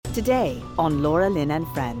Today on Laura Lynn and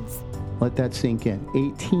Friends. Let that sink in.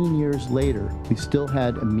 18 years later, we still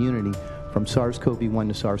had immunity from SARS-CoV-1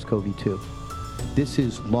 to SARS-CoV-2. This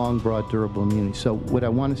is long, broad, durable immunity. So what I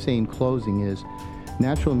want to say in closing is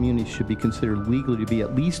natural immunity should be considered legally to be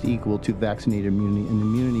at least equal to vaccinated immunity, and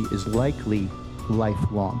immunity is likely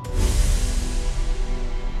lifelong.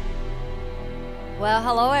 Well,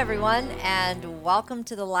 hello everyone, and welcome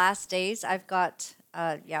to the last days. I've got,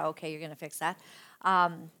 you're going to fix that.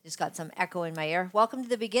 Just got some echo in my ear. Welcome to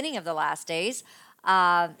the beginning of the last days.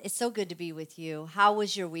 It's so good to be with you. How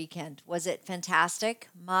was your weekend? Was it fantastic?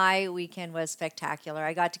 My weekend was spectacular.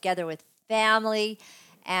 I got together with family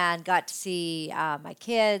and got to see my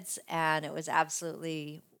kids, and it was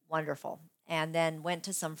absolutely wonderful. And then went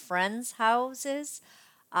to some friends' houses.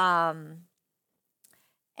 And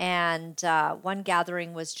one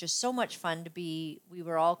gathering was just so much fun to be. We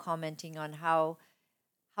were all commenting on how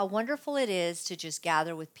wonderful it is to just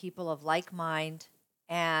gather with people of like mind,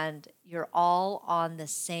 and you're all on the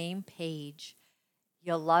same page.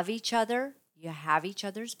 You love each other, you have each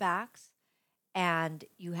other's backs, and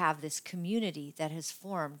you have this community that has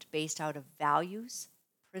formed based out of values,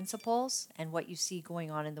 principles, and what you see going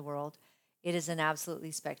on in the world. It is an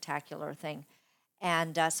absolutely spectacular thing.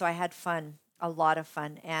 And so I had fun, a lot of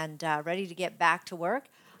fun, and ready to get back to work.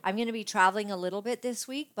 I'm going to be traveling a little bit this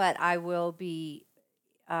week, but I will be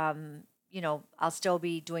I'll still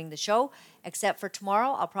be doing the show, except for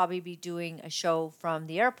tomorrow. I'll probably be doing a show from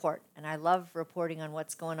the airport. And I love reporting on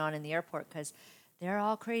what's going on in the airport because they're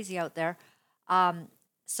all crazy out there.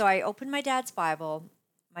 So I opened my dad's Bible,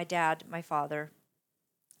 my father,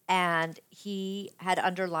 and he had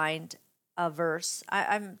underlined a verse.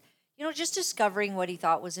 I'm just discovering what he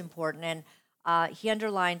thought was important. And he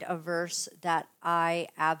underlined a verse that I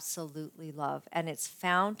absolutely love. And it's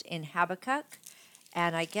found in Habakkuk.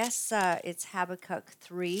 And I guess it's Habakkuk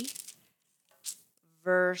 3,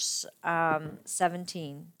 verse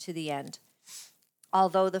 17 to the end.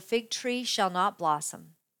 Although the fig tree shall not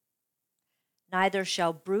blossom, neither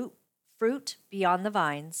shall fruit be on the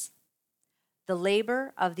vines, the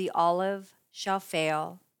labor of the olive shall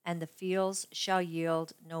fail, and the fields shall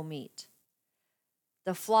yield no meat.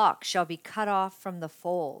 The flock shall be cut off from the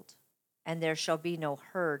fold, and there shall be no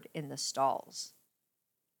herd in the stalls.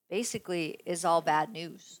 Basically is all bad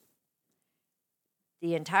news.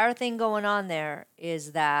 The entire thing going on there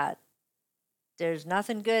is that there's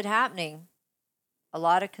nothing good happening. A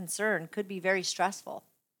lot of concern, could be very stressful.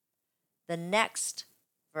 The next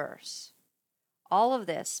verse, all of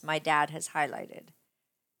this my dad has highlighted.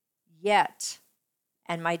 Yet,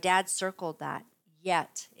 and my dad circled that,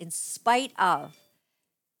 yet, despite all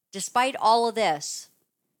of this,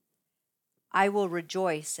 I will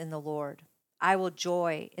rejoice in the Lord. I will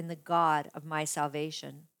joy in the God of my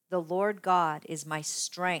salvation. The Lord God is my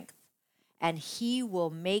strength, and he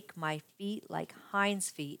will make my feet like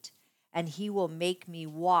hinds' feet, and he will make me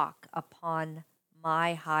walk upon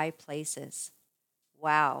my high places.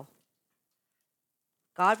 Wow.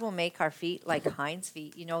 God will make our feet like hinds'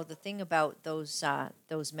 feet. You know, the thing about those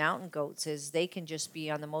mountain goats is they can just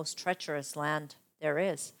be on the most treacherous land there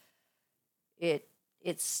is.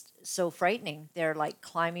 It's so frightening. They're like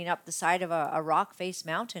climbing up the side of a rock-faced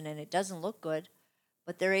mountain, and it doesn't look good,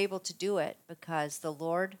 but they're able to do it because the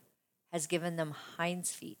Lord has given them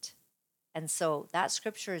hinds feet. And so that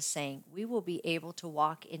scripture is saying we will be able to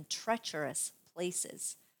walk in treacherous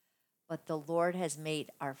places, but the Lord has made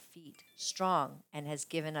our feet strong and has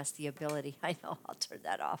given us the ability. I know, I'll turn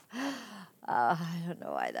that off. I don't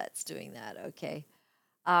know why that's doing that. Okay.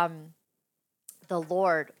 The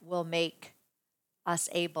Lord will make us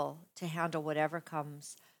able to handle whatever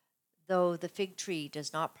comes. Though the fig tree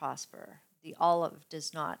does not prosper, the olive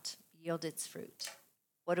does not yield its fruit.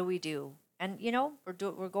 What do? And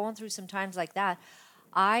we're going through some times like that.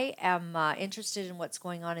 I am interested in what's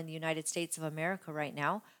going on in the United States of America right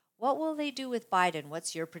now. What will they do with Biden?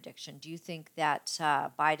 What's your prediction? Do you think that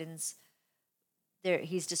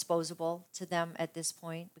he's disposable to them at this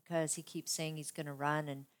point because he keeps saying he's going to run,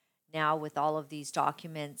 and now with all of these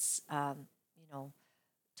documents,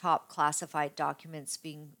 top classified documents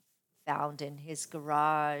being found in his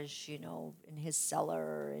garage, in his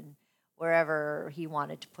cellar, and wherever he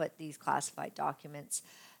wanted to put these classified documents.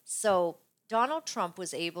 So Donald Trump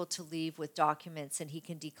was able to leave with documents, and he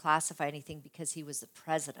can declassify anything because he was the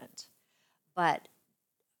president. But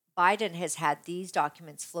Biden has had these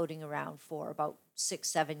documents floating around for about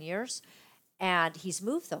 6-7 years, and he's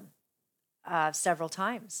moved them several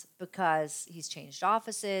times because he's changed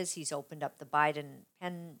offices. He's opened up the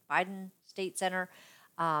Biden State Center.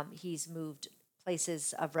 He's moved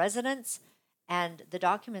places of residence, and the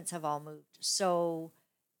documents have all moved. So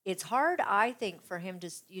it's hard, I think, for him to,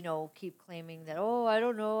 keep claiming that, oh, I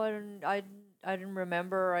don't know, I didn't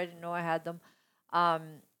remember, I didn't know I had them.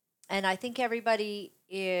 And I think everybody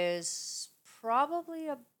is probably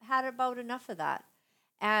had about enough of that.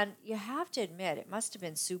 And you have to admit, it must have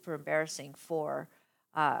been super embarrassing for,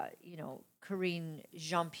 Karine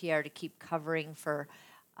Jean-Pierre to keep covering for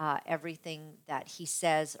everything that he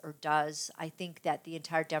says or does. I think that the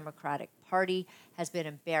entire Democratic Party has been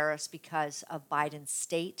embarrassed because of Biden's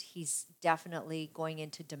state. He's definitely going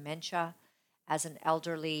into dementia as an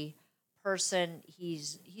elderly person.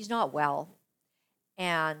 He's not well.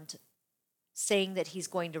 And saying that he's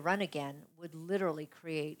going to run again would literally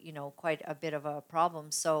create, quite a bit of a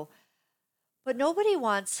problem. So, but nobody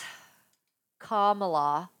wants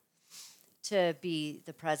Kamala to be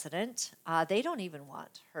the president. They don't even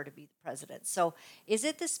want her to be the president. So is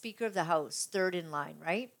it the Speaker of the House, third in line,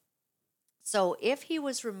 right? So if he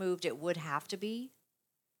was removed, it would have to be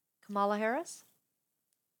Kamala Harris?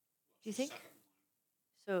 Do you think?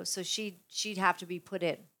 So she'd have to be put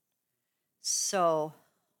in. So,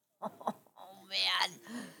 oh man.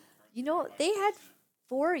 They had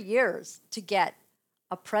 4 years to get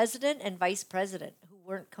a president and vice president who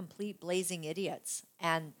weren't complete blazing idiots,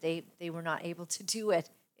 and they were not able to do it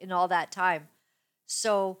in all that time.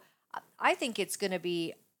 So I think it's going to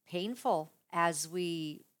be painful as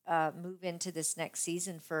we move into this next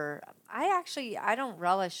season. I don't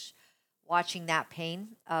relish watching that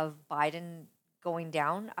pain of Biden going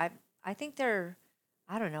down. I think I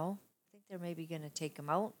don't know. I think they're maybe going to take him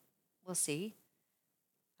out. We'll see.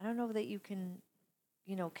 I don't know that you can,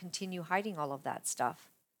 continue hiding all of that stuff.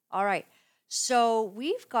 All right. So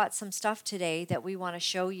we've got some stuff today that we want to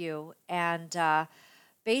show you. And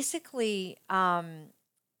basically, the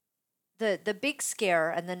big scare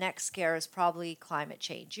and the next scare is probably climate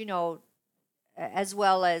change, as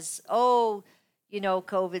well as,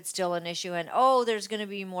 COVID's still an issue, and, there's going to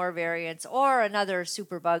be more variants or another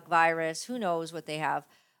superbug virus. Who knows what they have.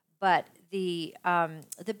 But the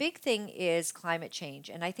big thing is climate change.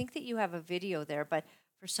 And I think that you have a video there, but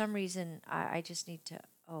for some reason, I just need to,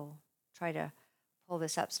 try to pull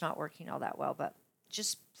this up. It's not working all that well, but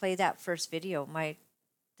just play that first video.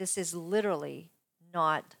 This is literally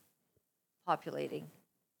not populating.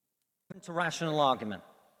 It's a rational argument.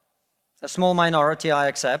 A small minority, I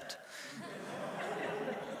accept.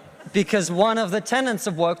 Because one of the tenets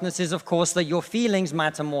of wokeness is, of course, that your feelings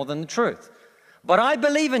matter more than the truth. But I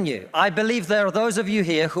believe in you. I believe there are those of you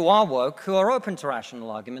here who are woke, who are open to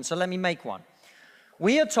rational arguments, so let me make one.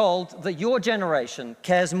 We are told that your generation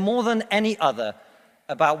cares more than any other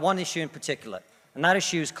about one issue in particular, and that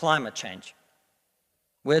issue is climate change.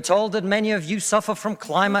 We're told that many of you suffer from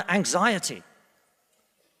climate anxiety.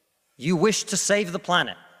 You wish to save the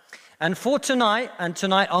planet. And for tonight, and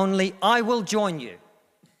tonight only, I will join you.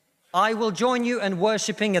 I will join you in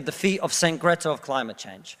worshipping at the feet of St. Greta of climate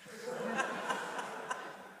change.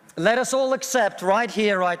 Let us all accept right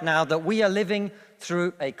here, right now, that we are living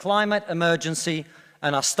through a climate emergency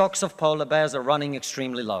and our stocks of polar bears are running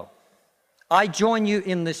extremely low. I join you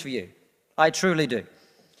in this view. I truly do.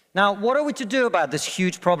 Now, what are we to do about this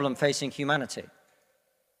huge problem facing humanity?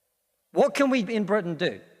 What can we in Britain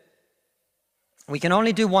do? We can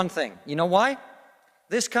only do one thing. You know why?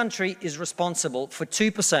 This country is responsible for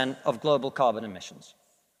 2% of global carbon emissions,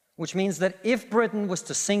 which means that if Britain was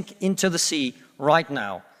to sink into the sea right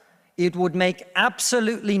now, it would make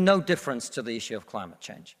absolutely no difference to the issue of climate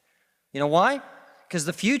change. You know why? Because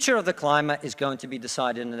the future of the climate is going to be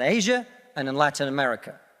decided in Asia and in Latin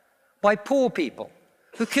America by poor people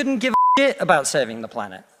who couldn't give a shit about saving the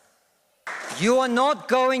planet. You are not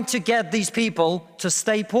going to get these people to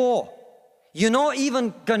stay poor. You're not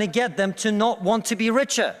even going to get them to not want to be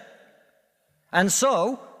richer. And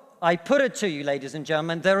so, I put it to you, ladies and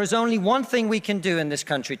gentlemen, there is only one thing we can do in this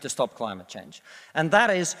country to stop climate change, and that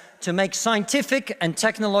is to make scientific and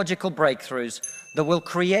technological breakthroughs that will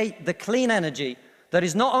create the clean energy that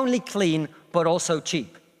is not only clean, but also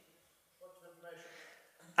cheap.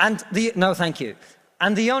 And no, thank you.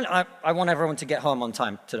 And I want everyone to get home on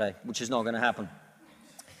time today, which is not going to happen.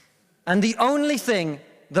 And the only thing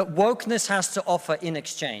that wokeness has to offer in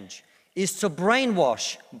exchange is to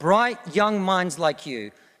brainwash bright young minds like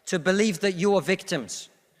you to believe that you are victims,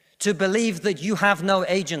 to believe that you have no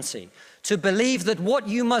agency, to believe that what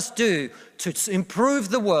you must do to improve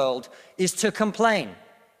the world is to complain,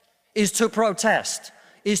 is to protest,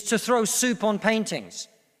 is to throw soup on paintings.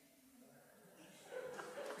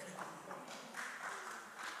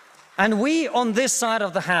 And we on this side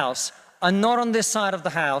of the house are not on this side of the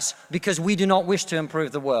house because we do not wish to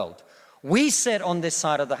improve the world. We sit on this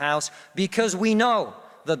side of the house because we know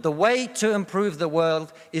that the way to improve the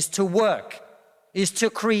world is to work, is to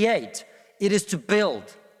create, it is to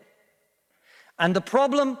build. And the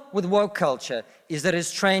problem with woke culture is that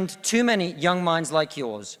it's trained too many young minds like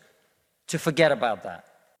yours to forget about that.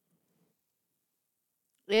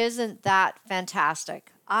 Isn't that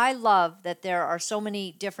fantastic? I love that there are so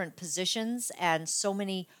many different positions and so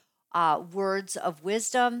many words of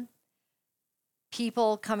wisdom,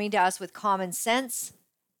 people coming to us with common sense,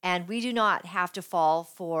 and we do not have to fall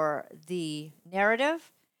for the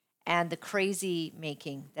narrative and the crazy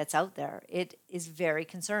making that's out there. It is very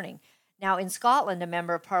concerning. Now, in Scotland, a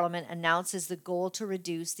member of parliament announces the goal to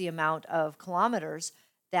reduce the amount of kilometers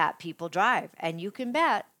that people drive. And you can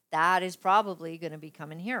bet that is probably going to be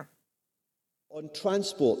coming here. On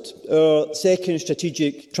transport, our second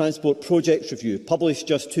Strategic Transport Projects Review, published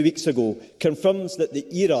just 2 weeks ago, confirms that the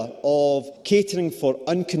era of catering for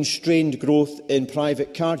unconstrained growth in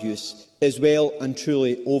private car use is well and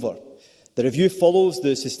truly over. The review follows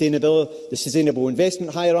the sustainable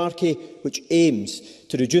investment hierarchy, which aims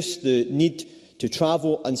to reduce the need to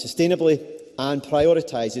travel unsustainably and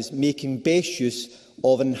prioritises making best use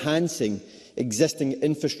of enhancing existing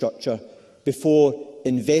infrastructure before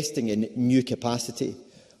investing in new capacity.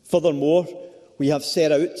 Furthermore, we have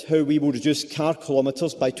set out how we will reduce car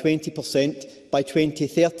kilometres by 20% by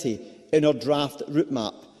 2030 in our draft route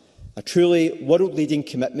map, a truly world-leading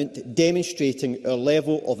commitment demonstrating our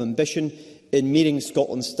level of ambition in meeting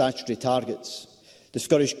Scotland's statutory targets. The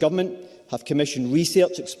Scottish Government have commissioned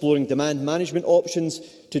research exploring demand management options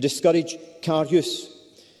to discourage car use.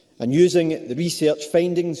 And using the research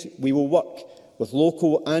findings, we will work with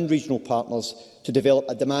local and regional partners to develop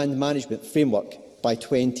a demand management framework by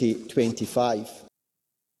 2025.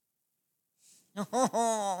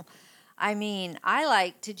 I mean, I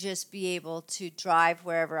like to just be able to drive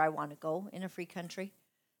wherever I want to go in a free country.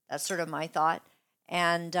 That's sort of my thought.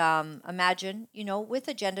 And imagine, you know, with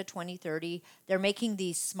Agenda 2030, they're making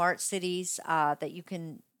these smart cities that you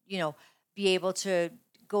can, you know, be able to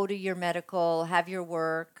go to your medical, have your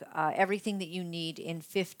work, everything that you need in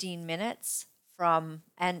 15 minutes from,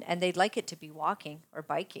 and they'd like it to be walking or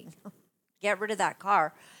biking. Get rid of that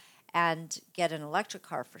car and get an electric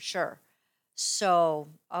car for sure. So,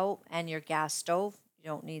 and your gas stove, you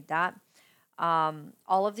don't need that.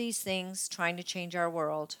 All of these things trying to change our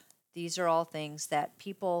world. These are all things that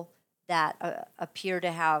people that appear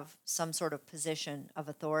to have some sort of position of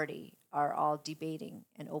authority are all debating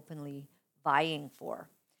and openly vying for.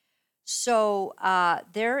 So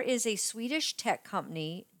there is a Swedish tech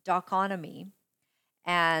company, Doconomy,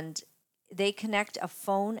 and they connect a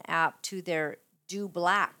phone app to their Do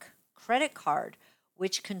Black credit card,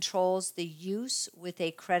 which controls the use with a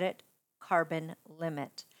credit carbon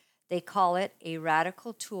limit. They call it a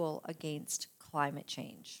radical tool against climate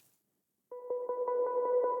change.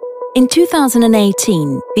 In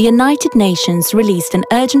 2018, the United Nations released an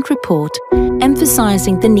urgent report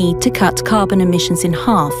emphasizing the need to cut carbon emissions in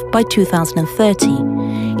half by 2030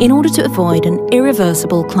 in order to avoid an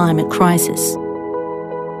irreversible climate crisis.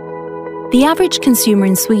 The average consumer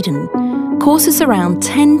in Sweden causes around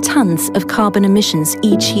 10 tons of carbon emissions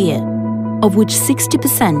each year, of which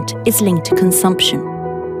 60% is linked to consumption.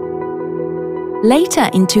 Later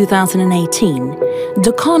in 2018,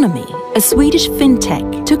 Doconomy, a Swedish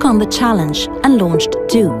fintech, took on the challenge and launched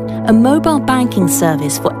Do, a mobile banking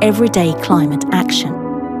service for everyday climate action.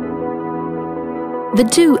 The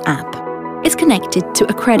Do app is connected to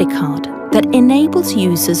a credit card that enables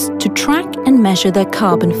users to track and measure their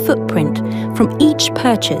carbon footprint from each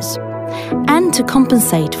purchase and to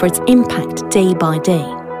compensate for its impact day by day.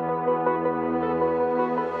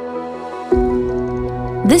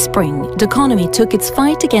 This spring, Doconomy took its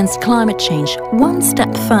fight against climate change one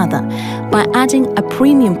step further by adding a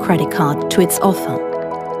premium credit card to its offer.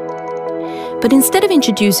 But instead of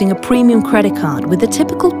introducing a premium credit card with the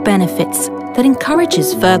typical benefits that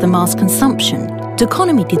encourages further mass consumption,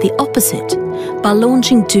 Doconomy did the opposite by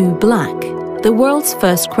launching Do Black, the world's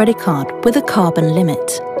first credit card with a carbon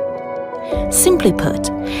limit. Simply put,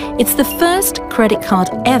 it's the first credit card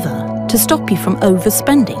ever to stop you from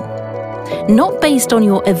overspending. Not based on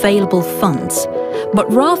your available funds, but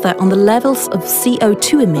rather on the levels of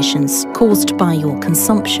CO2 emissions caused by your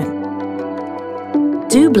consumption.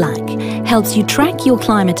 Do Black helps you track your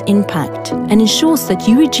climate impact and ensures that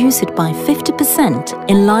you reduce it by 50%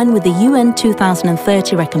 in line with the UN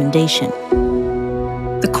 2030 recommendation.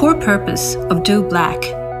 The core purpose of Do Black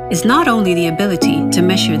is not only the ability to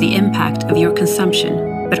measure the impact of your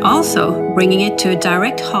consumption, but also bringing it to a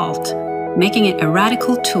direct halt, making it a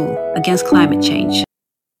radical tool against climate change.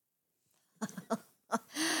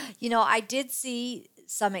 You know, I did see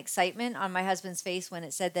some excitement on my husband's face when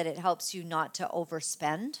it said that it helps you not to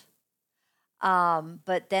overspend.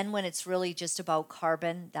 But then when it's really just about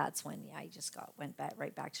carbon, that's when I just went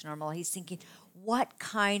right back to normal. He's thinking, what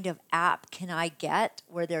kind of app can I get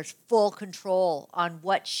where there's full control on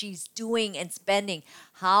what she's doing and spending?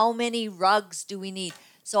 How many rugs do we need?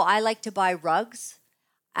 So I like to buy rugs.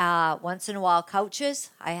 Once in a while, couches.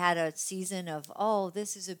 I had a season of, oh,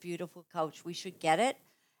 this is a beautiful couch. We should get it.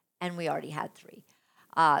 And we already had 3.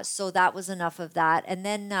 So that was enough of that. And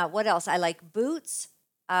then what else? I like boots.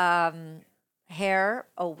 Hair,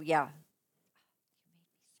 oh yeah,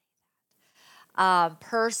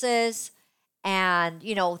 purses, and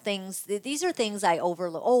things. These are things I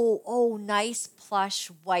overlook. Oh, nice plush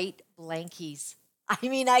white blankies. I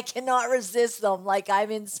mean, I cannot resist them. Like I'm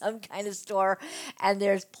in some kind of store, and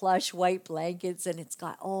there's plush white blankets, and it's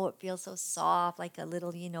got it feels so soft, like a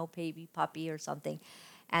little baby puppy or something.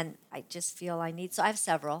 And I just feel I need. So I have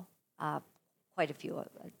several, quite a few.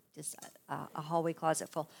 Just a hallway closet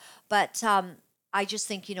full. But I just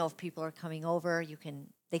think, if people are coming over,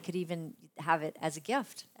 they could even have it as a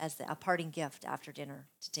gift, as a parting gift after dinner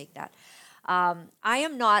to take that. I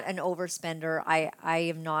am not an overspender. I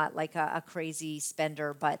am not like a crazy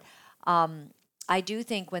spender, but I do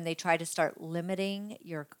think when they try to start limiting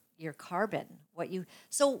your carbon,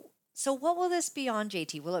 so what will this be on,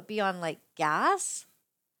 JT? Will it be on like gas?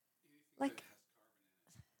 Like,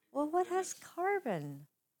 well, what has carbon?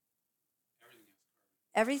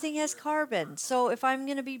 Everything has carbon. So if I'm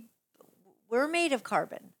going to we're made of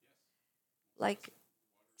carbon. Like,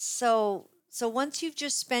 so once you've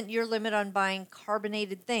just spent your limit on buying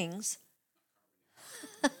carbonated things,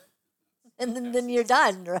 and then you're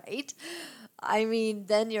done, right? I mean,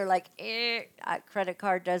 then you're like, credit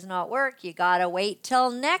card does not work. You got to wait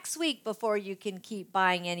till next week before you can keep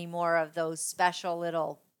buying any more of those special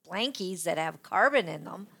little blankies that have carbon in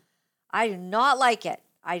them. I do not like it.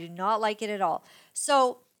 I do not like it at all.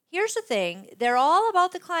 So here's the thing. They're all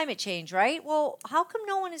about the climate change, right? Well, how come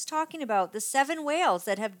no one is talking about the 7 whales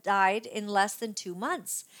that have died in less than 2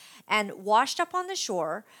 months and washed up on the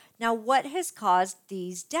shore? Now, what has caused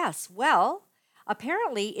these deaths? Well,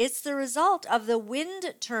 apparently it's the result of the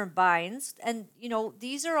wind turbines. And,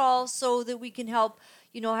 these are all so that we can help,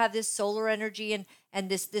 have this solar energy and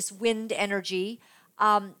this wind energy.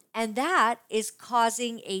 And that is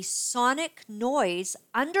causing a sonic noise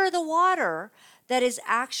under the water that is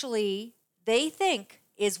actually, they think,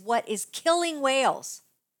 is what is killing whales.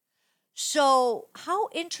 So how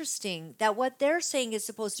interesting that what they're saying is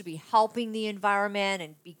supposed to be helping the environment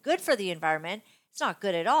and be good for the environment. It's not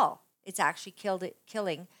good at all. It's actually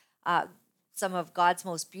killing some of God's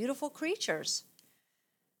most beautiful creatures.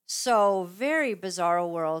 So very bizarre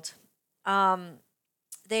world.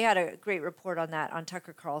 They had a great report on that on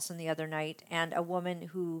Tucker Carlson the other night, and a woman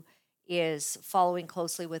who is following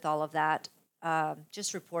closely with all of that,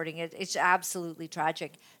 just reporting it. It's absolutely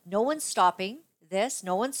tragic. No one's stopping this.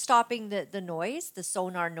 No one's stopping the noise, the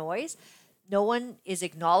sonar noise. No one is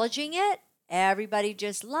acknowledging it. Everybody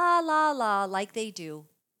just la, la, la, like they do,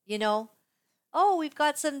 Oh, we've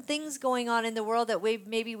got some things going on in the world that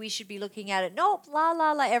maybe we should be looking at it. Nope, la,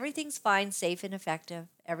 la, la. Everything's fine, safe, and effective.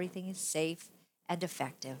 Everything is safe and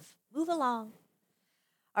effective. Move along.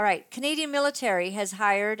 All right. Canadian military has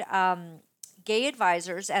hired gay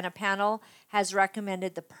advisors, and a panel has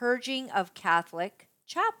recommended the purging of Catholic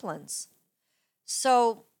chaplains.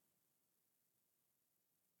 So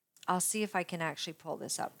I'll see if I can actually pull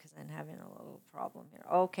this up because I'm having a little problem here.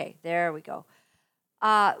 Okay, there we go.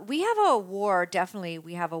 We have a war, definitely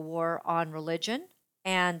we have a war on religion,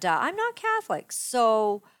 and I'm not Catholic,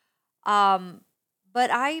 so, but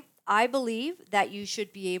I believe that you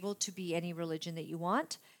should be able to be any religion that you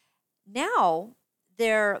want. Now,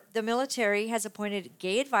 the military has appointed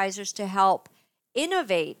gay advisors to help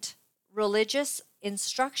innovate religious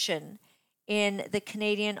instruction in the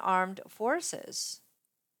Canadian Armed Forces.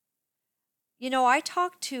 I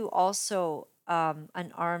talked to also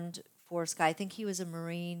an armed force guy. I think he was a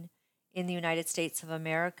Marine in the United States of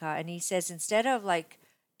America. And he says instead of like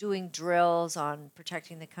doing drills on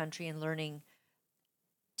protecting the country and learning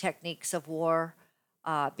techniques of war,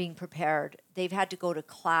 being prepared, they've had to go to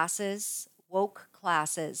classes, woke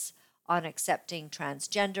classes on accepting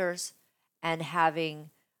transgenders and having,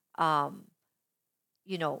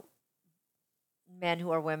 men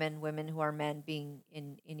who are women, women who are men being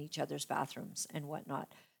in each other's bathrooms and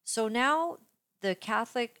whatnot. So now the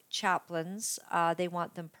Catholic chaplains, they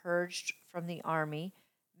want them purged from the Army.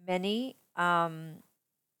 Many from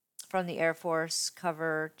the Air Force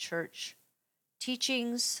cover church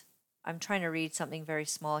teachings. I'm trying to read something very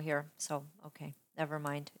small here. So, okay, never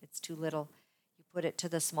mind. It's too little. You put it to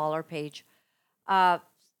the smaller page.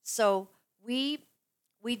 So we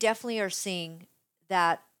definitely are seeing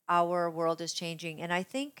that our world is changing. And I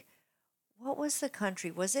think, what was the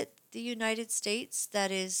country? Was it the United States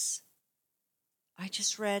that is, I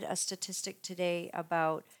just read a statistic today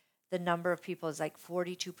about the number of people is like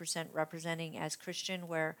 42% representing as Christian,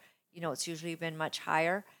 where, it's usually been much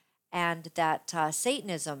higher, and that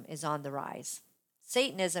Satanism is on the rise.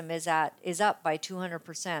 Satanism is up by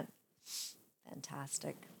 200%.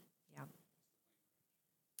 Fantastic. Yeah.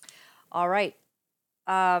 All right.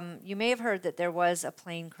 You may have heard that there was a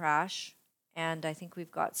plane crash, and I think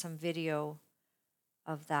we've got some video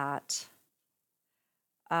of that.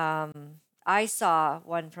 I saw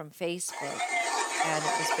one from Facebook, and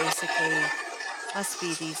it was basically, must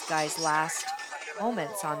be these guys' last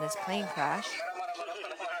moments on this plane crash.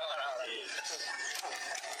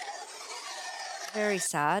 Very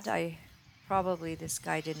sad. Probably this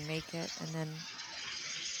guy didn't make it, and then,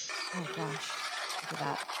 oh gosh, look at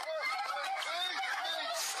that.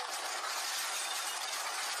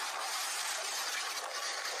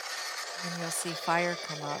 And you'll see fire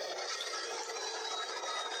come up.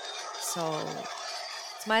 So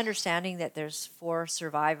it's my understanding that there's 4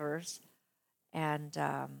 survivors, and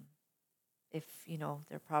if,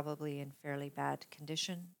 they're probably in fairly bad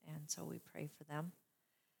condition, and so we pray for them.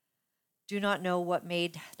 Do not know what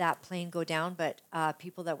made that plane go down, but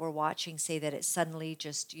people that were watching say that it suddenly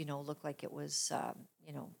just, looked like it was,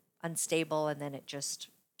 unstable, and then it just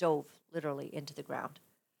dove literally into the ground.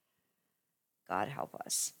 God help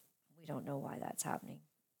us. We don't know why that's happening.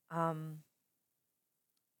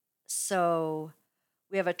 So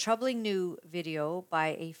we have a troubling new video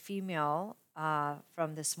by a female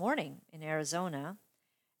from this morning in Arizona,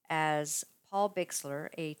 as Paul Bixler,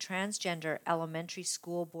 a transgender elementary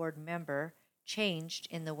school board member, changed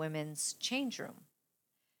in the women's change room.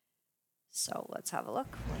 So let's have a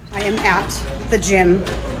look. I am at the gym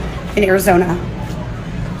in Arizona.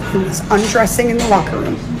 He was undressing in the locker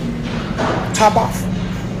room, top off,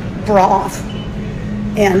 bra off,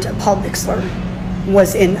 and Paul Bixler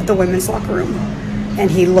was in the women's locker room,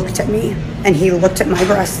 and he looked at me and he looked at my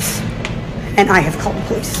breasts, and I have called the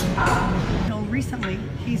police. Until recently,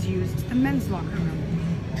 he's used the men's locker room,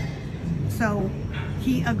 so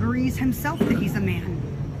he agrees himself that he's a man.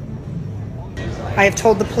 I have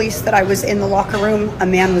told the police that I was in the locker room, a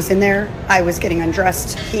man was in there, I was getting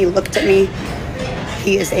undressed, he looked at me.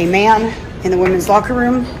 He is a man in the women's locker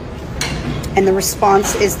room, and the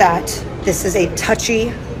response is that this is a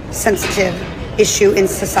touchy, sensitive issue in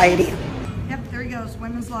society. Yep, there he goes,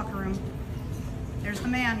 women's locker room. There's the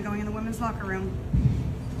man going in the women's locker room.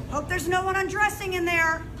 Hope there's no one undressing in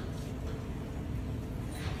there.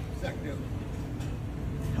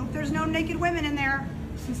 Hope there's no naked women in there.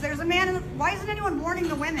 Since there's a man in the, why isn't anyone warning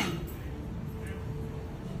the women?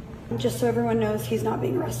 Just so everyone knows, he's not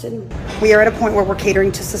being arrested. We are at a point where we're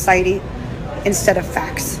catering to society instead of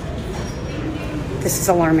facts. This is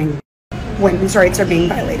alarming. Women's rights are being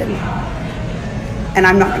violated, and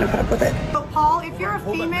I'm not going to put up with it. But Paul, if you're a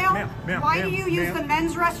female, why do you use the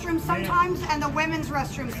men's restroom sometimes and the women's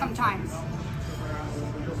restroom sometimes?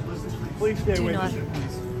 Please stay Do with not us.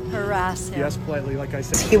 harass him. Yes, politely, like I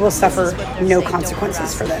said. He will suffer no saying,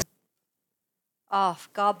 consequences for this. Oh,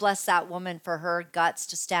 God bless that woman for her guts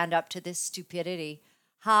to stand up to this stupidity.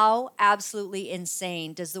 How absolutely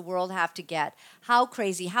insane does the world have to get? How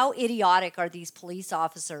crazy, how idiotic are these police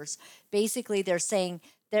officers? Basically, they're saying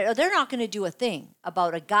they're not going to do a thing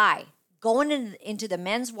about a guy going into the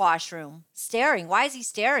men's washroom, staring. Why is he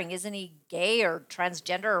staring? Isn't he gay or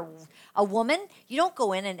transgender or a woman? You don't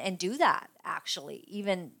go in and do that, actually,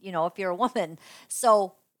 even, if you're a woman.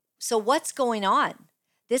 So what's going on?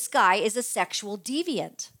 This guy is a sexual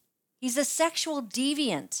deviant. He's a sexual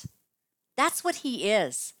deviant. That's what he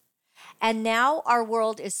is. And now our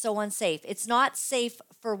world is so unsafe. It's not safe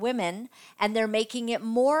for women, and they're making it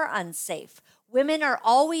more unsafe. Women are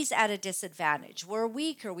always at a disadvantage. We're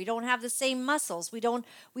weaker. We don't have the same muscles. We don't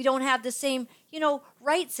have the same,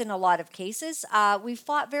 rights in a lot of cases. We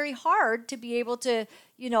fought very hard to be able to,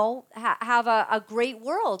 have a great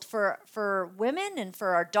world for women and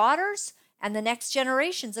for our daughters and the next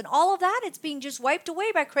generations. And all of that, it's being just wiped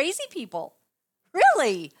away by crazy people.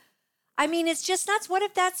 Really? I mean, it's just nuts. What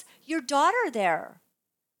if that's your daughter there,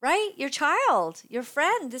 right? Your child, your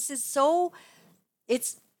friend. This is so,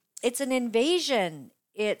 it's an invasion.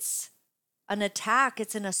 It's an attack.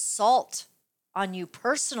 It's an assault on you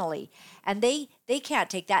personally. And they can't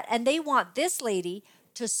take that. And they want this lady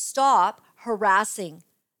to stop harassing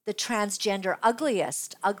the transgender,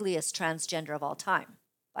 ugliest transgender of all time,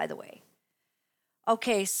 by the way.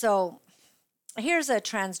 Okay, so here's a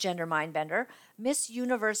transgender mind bender. Miss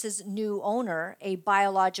Universe's new owner, a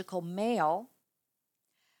biological male,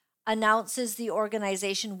 announces the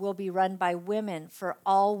organization will be run by women for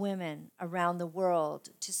all women around the world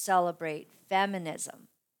to celebrate feminism.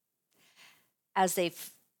 As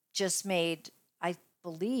they've just made, I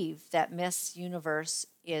believe that Miss Universe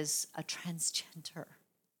is a transgender.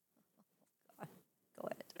 Go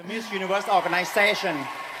ahead. The Miss Universe organization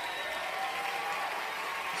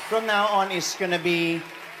from now on is going to be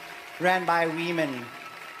ran by women,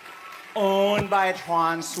 owned by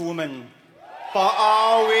trans women, for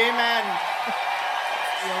all women.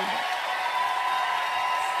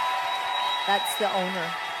 That's the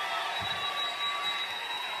owner.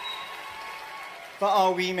 For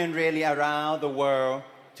all women really around the world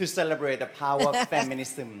to celebrate the power of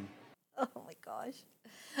feminism. Oh my gosh.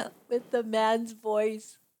 With the man's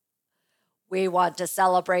voice. We want to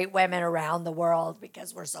celebrate women around the world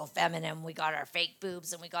because we're so feminine. We got our fake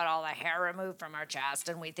boobs and we got all the hair removed from our chest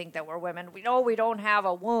and we think that we're women. We know we don't have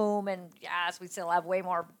a womb, and yes, we still have way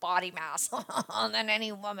more body mass than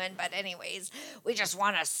any woman. But anyways, we just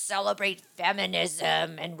want to celebrate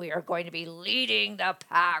feminism, and we are going to be leading the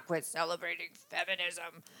pack with celebrating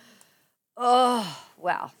feminism. Oh,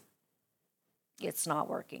 well, it's not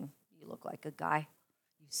working. You look like a guy.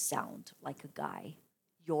 You sound like a guy.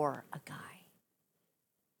 You're a guy.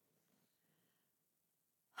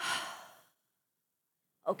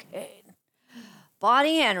 Okay.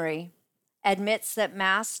 Bonnie Henry admits that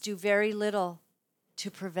masks do very little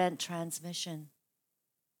to prevent transmission.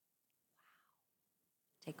 Wow.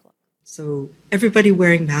 Take a look. So everybody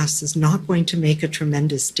wearing masks is not going to make a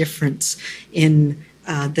tremendous difference in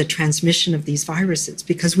the transmission of these viruses,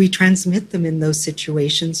 because we transmit them in those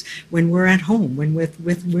situations when we're at home, when we're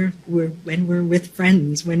with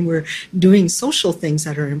friends, when we're doing social things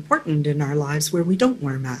that are important in our lives where we don't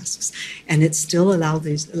wear masks, and it still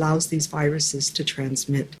allows these viruses to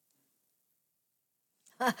transmit.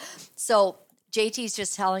 So JT's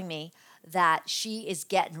just telling me that she is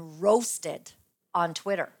getting roasted on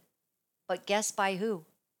Twitter, but guess by who?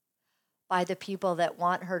 By the people that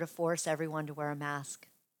want her to force everyone to wear a mask.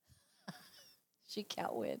 She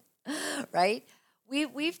can't win, right?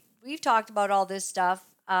 We've talked about all this stuff.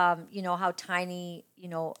 How tiny, a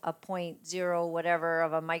 0.0 whatever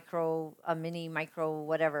of a mini micro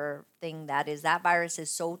whatever thing that is. That virus is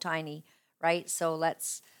so tiny, right? So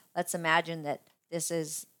let's imagine that this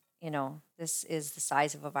is the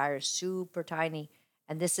size of a virus, super tiny,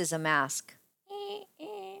 and this is a mask.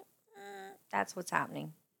 That's what's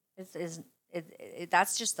happening.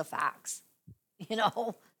 That's just the facts,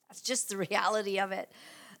 That's just the reality of it.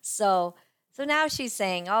 So now she's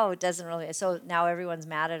saying, oh, it doesn't really. So now everyone's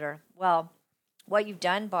mad at her. Well, what you've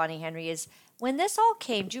done, Bonnie Henry, is when this all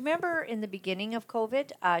came. Do you remember in the beginning of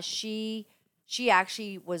COVID, she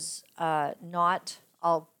actually was not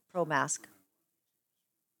all pro mask.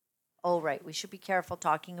 Oh, right. We should be careful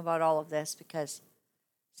talking about all of this because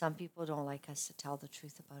some people don't like us to tell the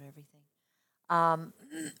truth about everything.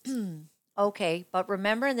 Okay, but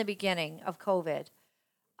remember in the beginning of COVID,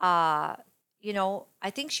 I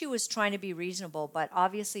think she was trying to be reasonable, but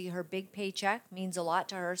obviously her big paycheck means a lot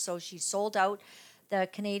to her. So she sold out the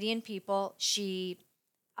Canadian people. She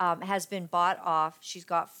has been bought off. She's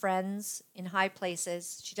got friends in high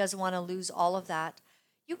places. She doesn't want to lose all of that.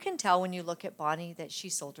 You can tell when you look at Bonnie that she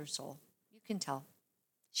sold her soul. You can tell.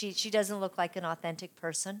 She doesn't look like an authentic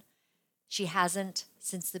person. She hasn't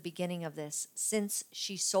since the beginning of this. Since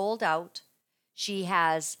she sold out, she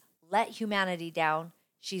has let humanity down.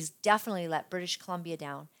 She's definitely let British Columbia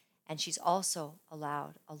down. And she's also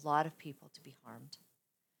allowed a lot of people to be harmed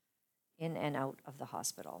in and out of the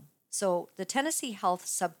hospital. So the Tennessee Health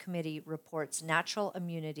Subcommittee reports natural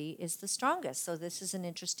immunity is the strongest. So this is an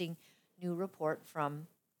interesting new report from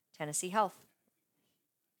Tennessee Health.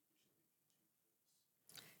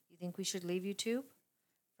 You think we should leave YouTube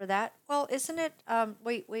for that? Well, isn't it,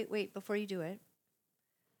 wait, before you do it.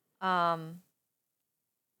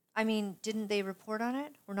 Didn't they report on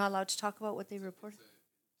it? We're not allowed to talk about what they reported?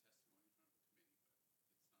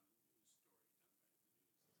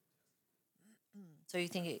 So you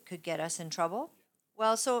think it could get us in trouble?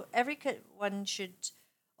 Well, so everyone should,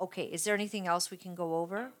 okay, is there anything else we can go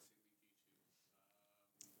over?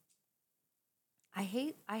 I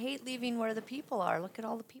hate leaving where the people are. Look at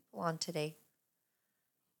all the people on today.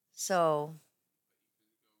 So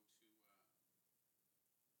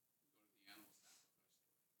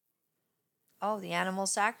the animal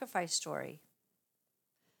sacrifice story.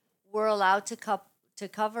 We're allowed to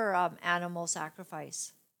cover animal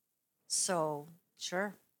sacrifice. So,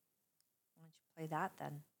 sure. Why don't you play that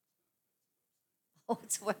then? Oh,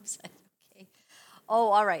 it's a website. Okay. Oh,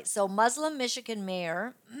 all right. So Muslim Michigan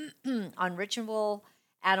mayor on ritual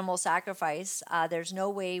animal sacrifice. There's no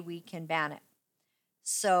way we can ban it.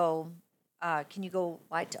 So can you go?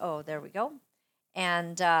 Oh, there we go.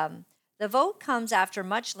 And the vote comes after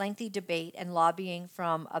much lengthy debate and lobbying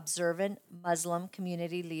from observant Muslim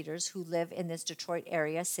community leaders who live in this Detroit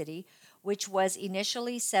area city, which was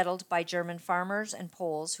initially settled by German farmers and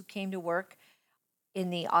Poles who came to work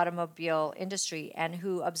in the automobile industry and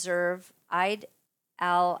who observe Eid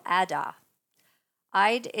al-Adha.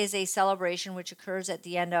 Eid is a celebration which occurs at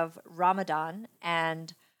the end of Ramadan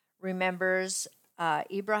and remembers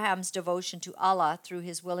Ibrahim's devotion to Allah through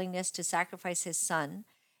his willingness to sacrifice his son.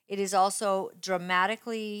 It is also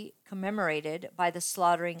dramatically commemorated by the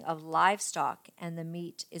slaughtering of livestock, and the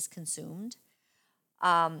meat is consumed.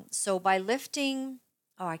 So by lifting,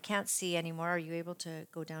 I can't see anymore. Are you able to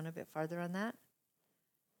go down a bit farther on that?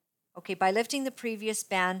 Okay, by lifting the previous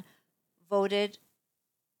ban voted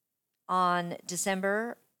on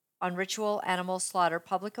December on ritual animal slaughter,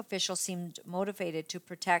 public officials seemed motivated to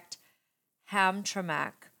protect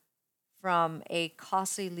Hamtramck from a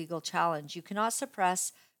costly legal challenge. You cannot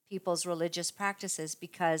suppress people's religious practices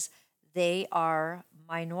because they are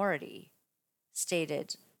minority,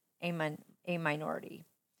 stated a minority,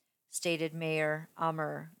 stated Mayor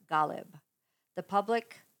Amr Ghalib. The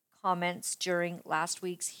public comments during last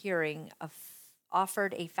week's hearing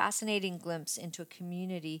offered a fascinating glimpse into a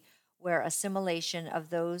community where assimilation of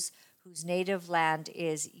those whose native land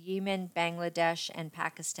is Yemen, Bangladesh, and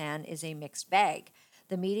Pakistan is a mixed bag.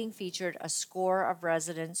 The meeting featured a score of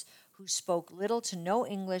residents who spoke little to no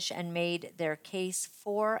English and made their case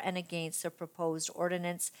for and against the proposed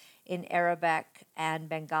ordinance in Arabic and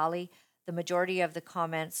Bengali. The majority of the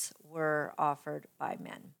comments were offered by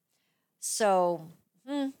men. So,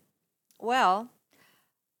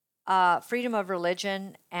 freedom of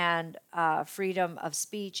religion and freedom of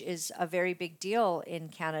speech is a very big deal in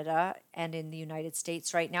Canada and in the United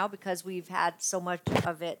States right now because we've had so much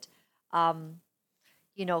of it,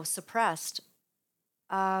 suppressed.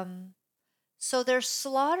 So they're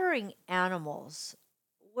slaughtering animals.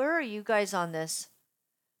 Where are you guys on this?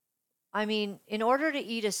 I mean, in order to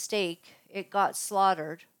eat a steak, it got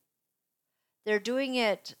slaughtered. They're doing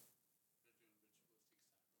it.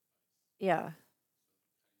 Yeah.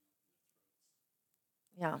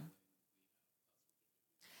 Yeah.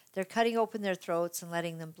 They're cutting open their throats and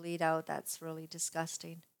letting them bleed out. That's really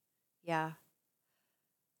disgusting. Yeah.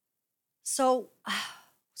 So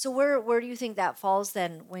where do you think that falls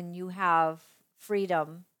then when you have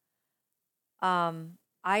freedom? I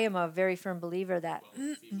am a very firm believer that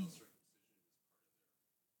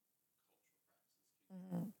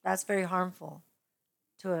that's very harmful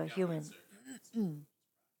to a human.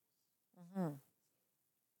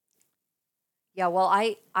 Yeah, well,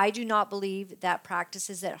 I do not believe that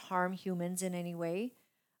practices that harm humans in any way.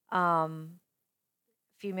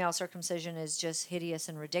 Female circumcision is just hideous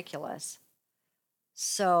and ridiculous.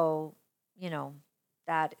 So,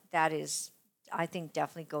 that is, I think,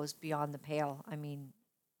 definitely goes beyond the pale. I mean,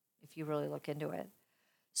 if you really look into it.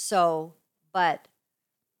 So, but,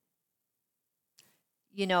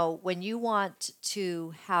 when you want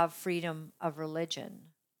to have freedom of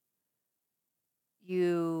religion,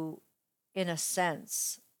 you, in a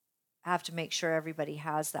sense, have to make sure everybody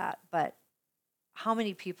has that. But how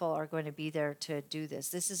many people are going to be there to do this?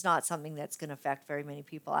 This is not something that's going to affect very many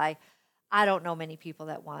people. I don't know many people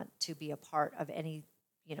that want to be a part of any,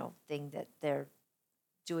 thing that they're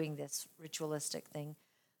doing this ritualistic thing.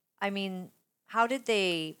 I mean, how did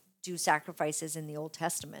they do sacrifices in the Old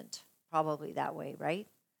Testament? Probably that way, right?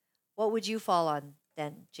 What would you fall on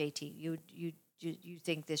then, JT? You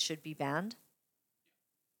think this should be banned?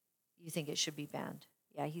 You think it should be banned?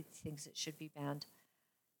 Yeah, he thinks it should be banned.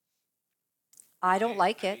 I don't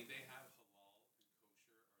like it. They have halal and kosher are the same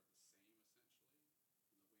essentially in the way the meat is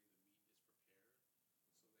prepared.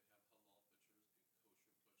 So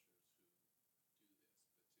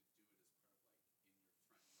they have halal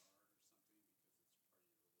butchers and kosher butchers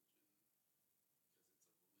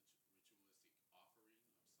who do this, but to do it as part of like in your front yard or something because it's part of your religion, because it's a ritualistic offering of some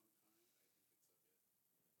kind, I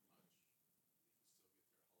think it's a bit much. You can still get their halal meat and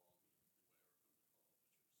whatever from the halal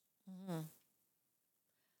butchers.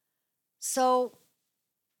 So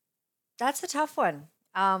that's a tough one.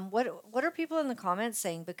 What are people in the comments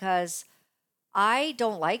saying? Because I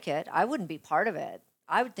don't like it. I wouldn't be part of it.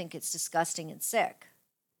 I would think it's disgusting and sick.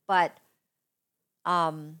 But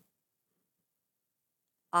I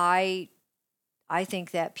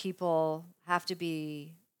think that people have to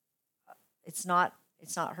be. It's not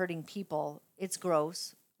hurting people. It's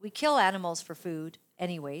gross. We kill animals for food,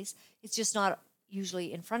 anyways. It's just not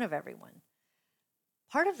usually in front of everyone.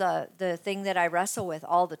 part of the thing that I wrestle with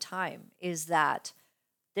all the time is that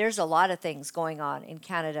there's a lot of things going on in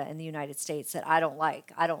Canada and the United States that I don't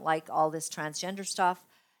like. I don't like all this transgender stuff.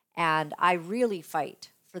 And I really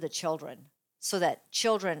fight for the children so that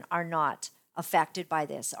children are not affected by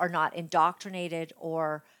this, are not indoctrinated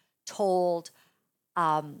or told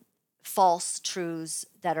false truths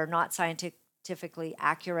that are not scientifically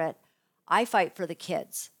accurate. I fight for the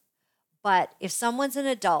kids. But if someone's an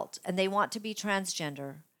adult and they want to be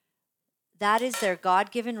transgender, that is their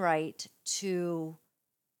God-given right to,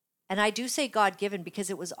 and I do say God-given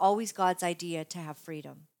because it was always God's idea to have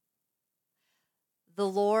freedom. The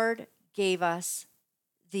Lord gave us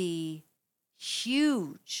the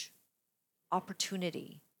huge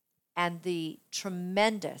opportunity and the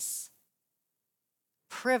tremendous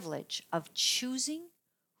privilege of choosing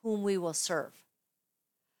whom we will serve.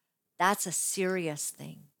 That's a serious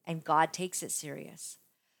thing, and God takes it serious.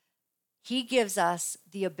 He gives us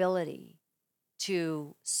the ability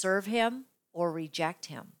to serve him or reject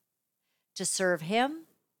him, to serve him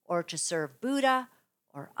or to serve Buddha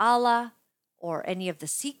or Allah or any of the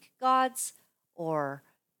Sikh gods, or,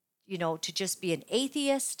 to just be an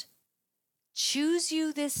atheist. Choose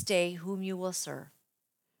you this day whom you will serve.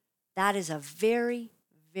 That is a very,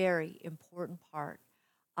 very important part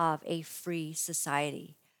of a free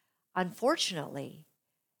society. Unfortunately,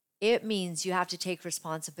 it means you have to take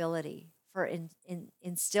responsibility for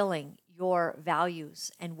instilling your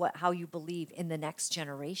values and how you believe in the next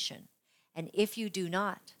generation. And if you do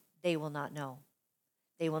not, they will not know.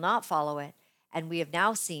 They will not follow it. And we have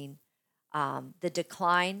now seen the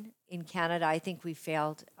decline in Canada. I think we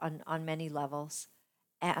failed on many levels.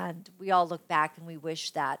 And we all look back and we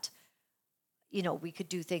wish that, we could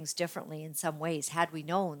do things differently in some ways had we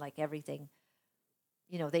known, like everything.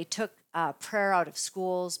 They took prayer out of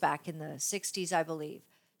schools back in the 60s, I believe.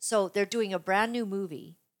 So they're doing a brand new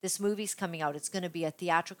movie. This movie's coming out. It's going to be a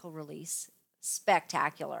theatrical release.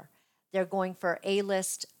 Spectacular. They're going for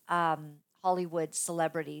A-list Hollywood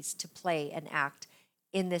celebrities to play and act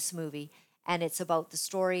in this movie. And it's about the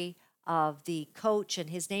story of the coach, and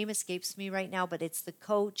his name escapes me right now, but it's the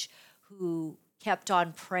coach who kept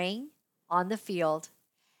on praying on the field.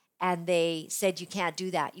 And they said, you can't do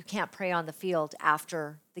that. You can't pray on the field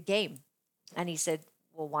after the game. And he said,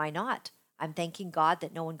 well, why not? I'm thanking God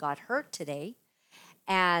that no one got hurt today,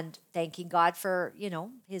 and thanking God for,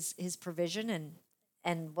 his provision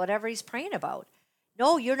and whatever he's praying about.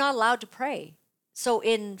 No, you're not allowed to pray. So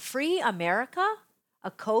in free America, a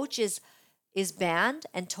coach is banned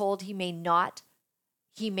and told he may not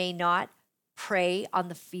pray on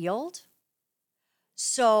the field.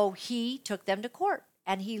 So he took them to court.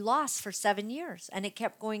 And he lost for 7 years. And it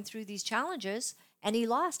kept going through these challenges. And he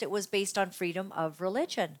lost. It was based on freedom of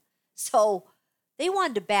religion. So they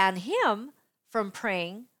wanted to ban him from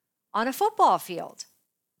praying on a football field.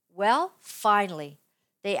 Well, finally,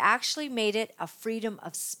 they actually made it a freedom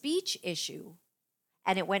of speech issue.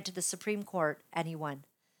 And it went to the Supreme Court and he won.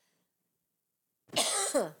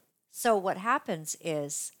 So what happens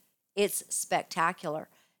is it's spectacular.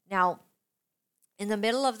 Now, in the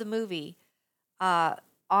middle of the movie,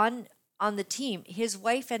 on the team, his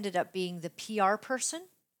wife ended up being the PR person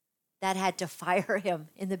that had to fire him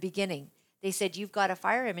in the beginning. They said, you've got to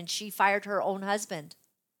fire him. And she fired her own husband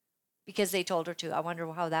because they told her to. I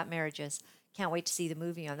wonder how that marriage is. Can't wait to see the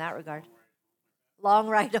movie on that regard. Long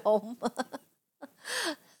Ride Home.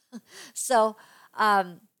 So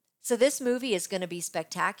this movie is going to be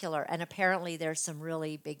spectacular. And apparently there's some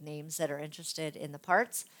really big names that are interested in the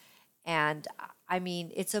parts. And I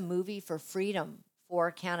mean, it's a movie for freedom for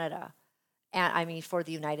Canada, and for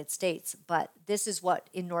the United States. But this is what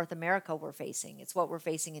in North America we're facing. It's what we're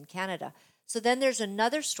facing in Canada. So then there's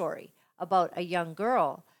another story about a young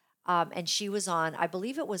girl, and she was on, I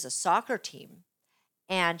believe it was a soccer team,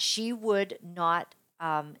 and she would not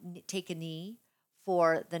take a knee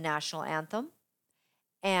for the national anthem.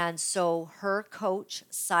 And so her coach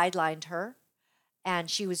sidelined her.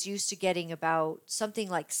 And she was used to getting about something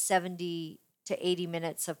like 70 to 80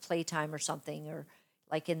 minutes of playtime or something, or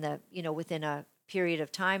like in the, within a period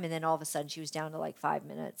of time. And then all of a sudden she was down to like 5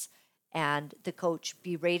 minutes. And the coach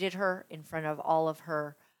berated her in front of all of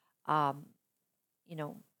her,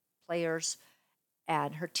 players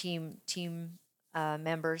and her team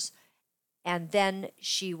members. And then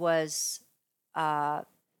she was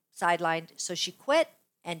sidelined. So she quit,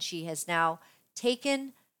 and she has now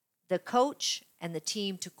taken the coach and the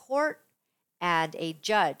team to court, and a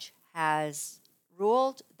judge has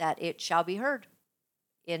ruled that it shall be heard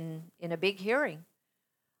in a big hearing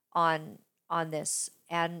on this.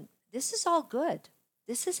 And this is all good.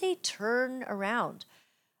 This is a turn around.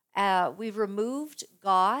 We've removed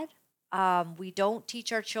God. We don't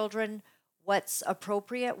teach our children what's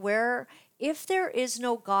appropriate. If there is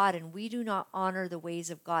no God and we do not honor the ways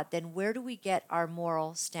of God, then where do we get our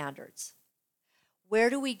moral standards? Where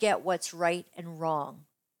do we get what's right and wrong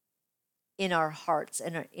in our hearts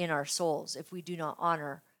and in our souls if we do not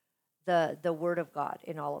honor the Word of God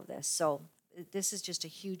in all of this? So this is just a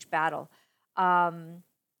huge battle. UK,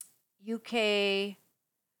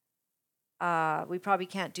 we probably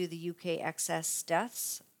can't do the UK excess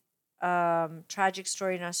deaths. Tragic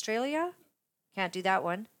story in Australia, can't do that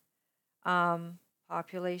one.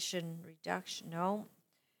 Population reduction, no.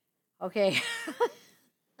 Okay.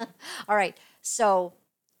 All right. So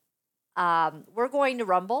we're going to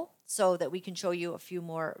Rumble so that we can show you a few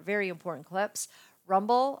more very important clips.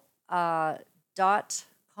 Rumble.com,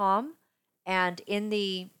 and in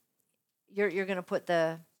the you're going to put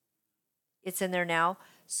it's in there now.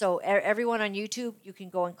 So everyone on YouTube, you can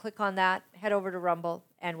go and click on that, head over to Rumble,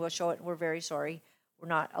 and we'll show it. We're very sorry. We're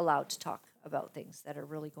not allowed to talk about things that are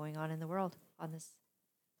really going on in the world on this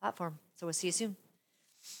platform. So we'll see you soon.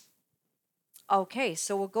 Okay,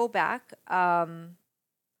 so we'll go back.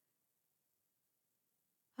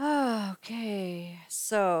 Okay,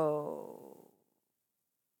 so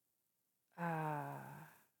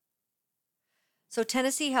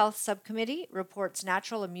Tennessee Health Subcommittee reports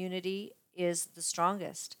natural immunity is the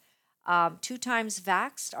strongest. 2 times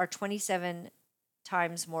vaxxed are 27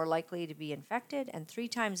 times more likely to be infected, and 3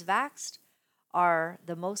 times vaxxed are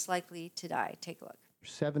the most likely to die. Take a look.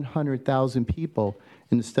 700,000 people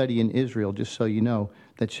in the study in Israel, just so you know,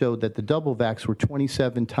 that showed that the double vax were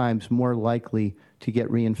 27 times more likely to get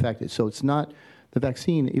reinfected. So it's not, the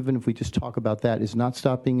vaccine, even if we just talk about that, is not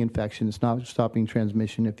stopping infection, it's not stopping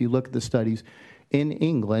transmission. If you look at the studies in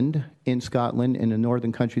England, in Scotland, in the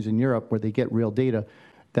northern countries in Europe where they get real data,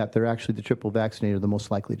 that they're actually the triple vaccinated are the most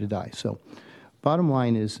likely to die. So bottom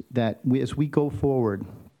line is that as we go forward,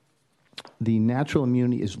 the natural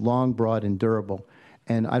immunity is long, broad, and durable.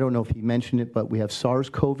 And I don't know if he mentioned it, but we have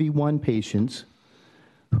SARS-CoV-1 patients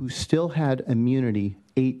who still had immunity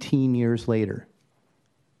 18 years later.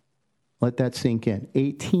 Let that sink in.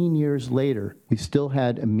 18 years later, we still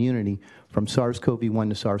had immunity from SARS-CoV-1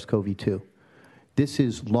 to SARS-CoV-2. This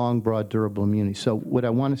is long, broad, durable immunity. So what I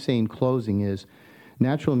want to say in closing is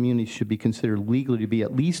natural immunity should be considered legally to be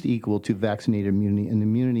at least equal to vaccinated immunity, and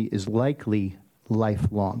immunity is likely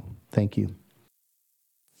lifelong. Thank you.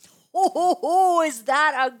 Oh, is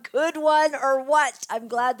that a good one or what? I'm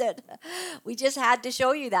glad that we just had to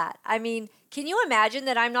show you that. I mean, can you imagine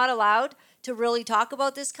that I'm not allowed to really talk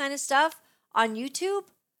about this kind of stuff on YouTube?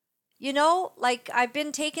 You know, like I've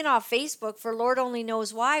been taken off Facebook for Lord only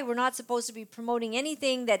knows why. We're not supposed to be promoting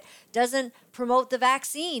anything that doesn't promote the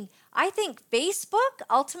vaccine. I think Facebook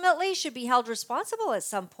ultimately should be held responsible at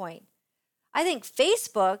some point. I think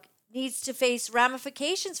Facebook needs to face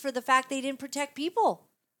ramifications for the fact they didn't protect people.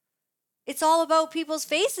 It's all about people's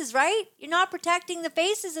faces, right? You're not protecting the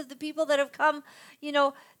faces of the people that have come,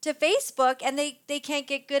 to Facebook, and they can't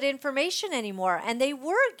get good information anymore. And they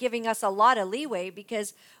were giving us a lot of leeway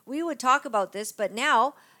because we would talk about this, but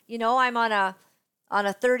now, I'm on a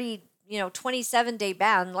 27-day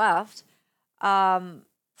ban left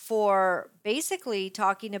for basically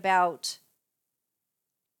talking about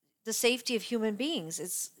the safety of human beings.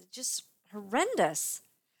 It's just horrendous.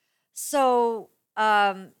 So,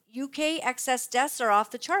 UK excess deaths are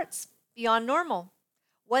off the charts, beyond normal.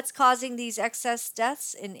 What's causing these excess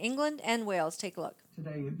deaths in England and Wales? Take a look.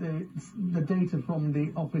 Today, the data from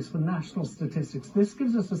the Office for National Statistics. This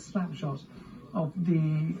gives us a snapshot of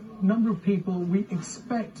the number of people we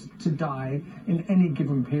expect to die in any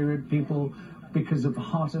given period, people because of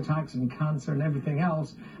heart attacks and cancer and everything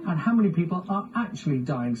else, and how many people are actually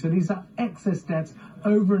dying. So these are excess deaths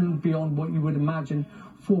over and beyond what you would imagine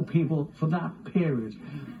for people for that period.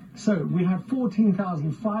 So we had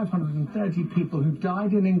 14,530 people who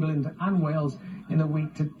died in England and Wales in the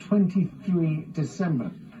week to 23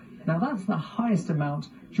 December. Now that's the highest amount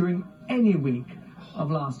during any week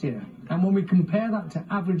of last year. And when we compare that to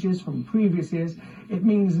averages from previous years, it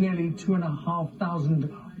means nearly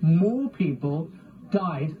 2,500 more people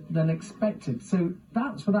died than expected. So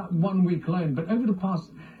that's for that 1 week alone. But over the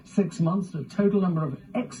past 6 months, the total number of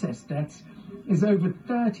excess deaths is over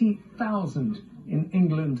 30,000 in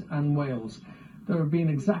England and Wales. There have been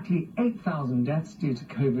exactly 8,000 deaths due to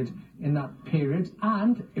COVID in that period.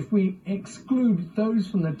 And if we exclude those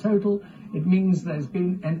from the total, it means there's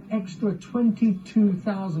been an extra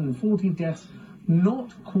 22,040 deaths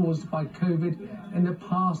not caused by COVID in the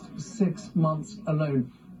past 6 months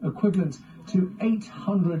alone, equivalent to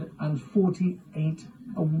 848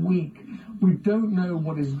 a week. We don't know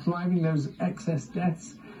what is driving those excess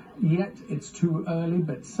deaths yet. It's too early,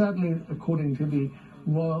 but certainly according to the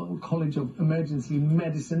Royal College of Emergency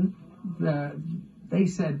Medicine, they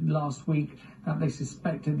said last week that they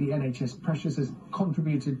suspected the NHS pressures has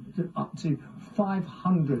contributed to up to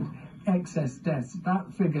 500 excess deaths.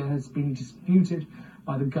 That figure has been disputed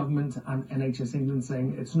by the government and NHS England,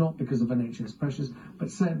 saying it's not because of NHS pressures, but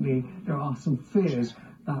certainly there are some fears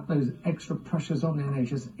that those extra pressures on the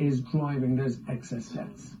NHS is driving those excess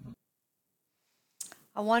deaths.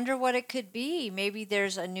 I wonder what it could be. Maybe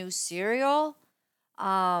there's a new cereal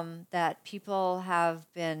that people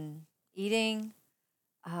have been eating.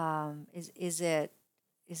 Is it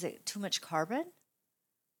too much carbon?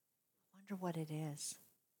 I wonder what it is.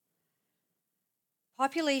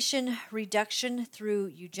 Population reduction through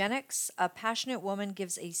eugenics. A passionate woman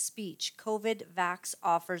gives a speech. COVID vax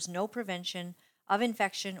offers no prevention of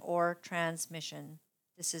infection or transmission.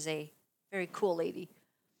 This is a very cool lady.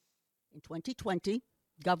 In 2020,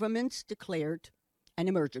 governments declared an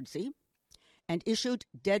emergency and issued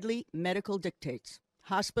deadly medical dictates.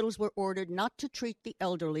 Hospitals were ordered not to treat the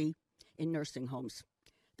elderly in nursing homes.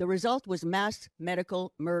 The result was mass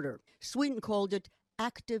medical murder. Sweden called it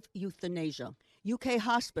active euthanasia. UK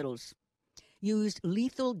hospitals used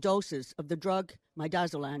lethal doses of the drug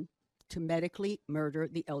midazolam to medically murder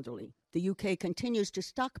the elderly. The UK continues to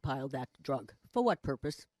stockpile that drug. For what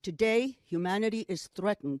purpose? Today, humanity is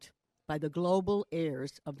threatened by the global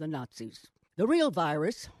heirs of the Nazis. The real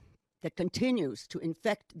virus that continues to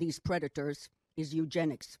infect these predators is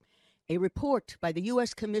eugenics. A report by the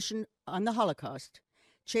U.S. Commission on the Holocaust,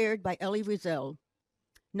 chaired by Elie Wiesel,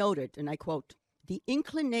 noted, and I quote, "The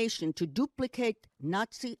inclination to duplicate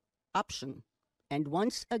Nazi option and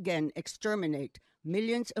once again exterminate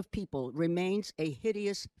millions of people remains a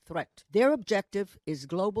hideous threat. Their objective is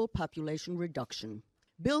global population reduction."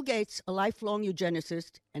 Bill Gates, a lifelong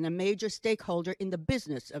eugenicist and a major stakeholder in the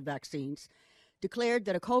business of vaccines, declared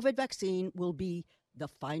that a COVID vaccine will be the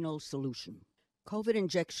final solution. COVID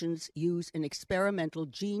injections use an experimental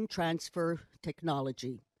gene transfer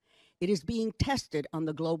technology. It is being tested on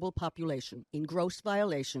the global population in gross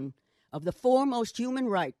violation of the foremost human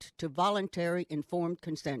right to voluntary informed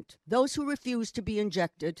consent. Those who refuse to be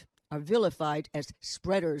injected are vilified as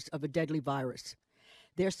spreaders of a deadly virus.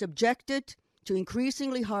 They're subjected to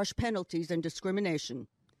increasingly harsh penalties and discrimination.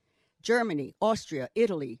 Germany, Austria,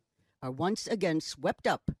 Italy are once again swept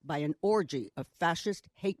up by an orgy of fascist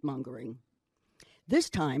hate-mongering. This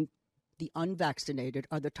time, the unvaccinated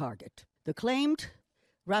are the target. The claimed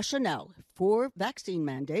rationale for vaccine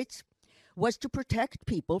mandates was to protect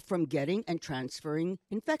people from getting and transferring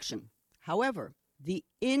infection. However, the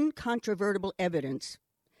incontrovertible evidence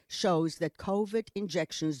shows that COVID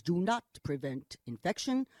injections do not prevent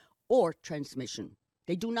infection or transmission.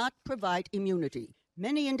 They do not provide immunity.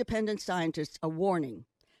 Many independent scientists are warning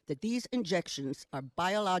that these injections are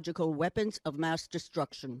biological weapons of mass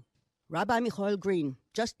destruction. Rabbi Michael Green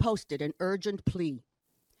just posted an urgent plea.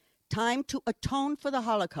 Time to atone for the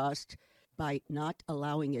Holocaust by not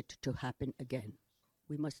allowing it to happen again.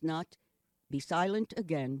 We must not be silent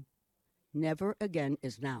again. Never again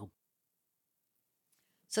is now.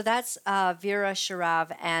 So that's Vera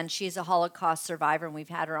Sharav, and she's a Holocaust survivor, and we've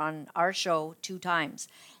had her on our show 2 times.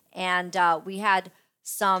 And we had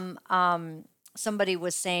somebody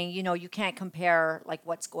was saying, you know, you can't compare like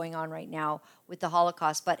what's going on right now with the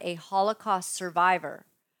Holocaust, but a Holocaust survivor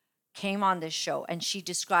came on this show, and she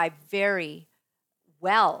described very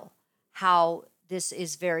well how this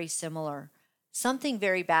is very similar. Something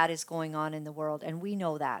very bad is going on in the world, and we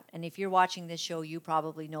know that. And if you're watching this show, you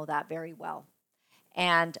probably know that very well.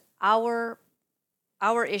 And our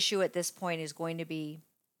issue at this point is going to be,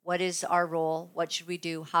 what is our role? What should we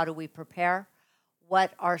do? How do we prepare?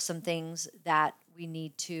 What are some things that we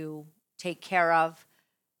need to take care of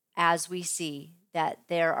as we see that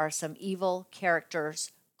there are some evil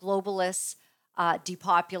characters, globalists,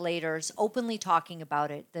 depopulators, openly talking about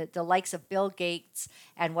it, the likes of Bill Gates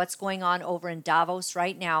and what's going on over in Davos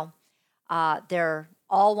right now. They're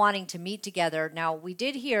all wanting to meet together. Now, we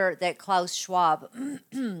did hear that Klaus Schwab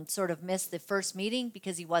sort of missed the first meeting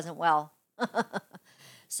because he wasn't well.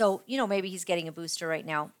 So, you know, maybe he's getting a booster right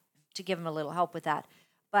now to give him a little help with that.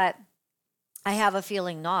 But I have a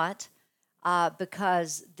feeling not,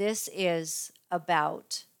 because this is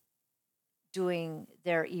about doing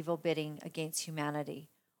their evil bidding against humanity.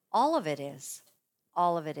 All of it is.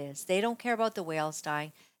 All of it is. They don't care about the whales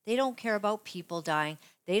dying. They don't care about people dying.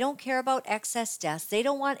 They don't care about excess deaths. They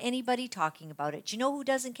don't want anybody talking about it. Do you know who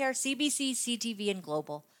doesn't care? CBC, CTV, and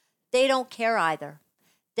Global. They don't care either.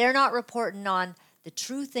 They're not reporting on the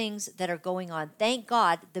true things that are going on. Thank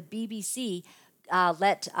God the BBC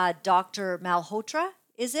let Dr. Malhotra,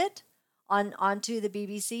 is it, onto the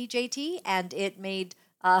BBC, JT, and it made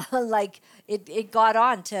it got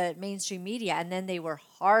on to mainstream media, and then they were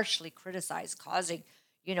harshly criticized, causing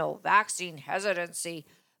vaccine hesitancy,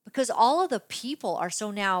 because all of the people are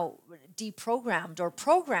so now deprogrammed or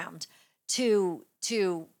programmed to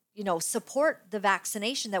support the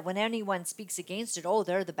vaccination, that when anyone speaks against it, oh,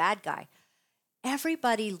 they're the bad guy.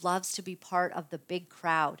 Everybody loves to be part of the big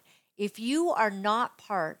crowd. If you are not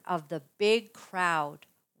part of the big crowd,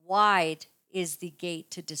 wide is the gate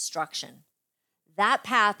to destruction. That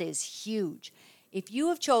path is huge. If you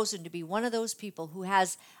have chosen to be one of those people who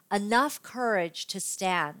has enough courage to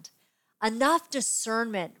stand, enough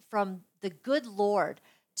discernment from the good Lord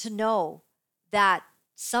to know that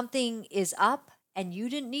something is up and you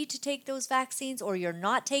didn't need to take those vaccines, or you're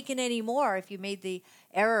not taking any more if you made the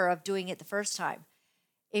error of doing it the first time.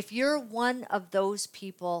 If you're one of those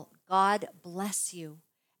people, God bless you.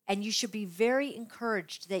 And you should be very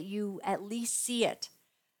encouraged that you at least see it,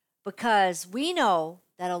 because we know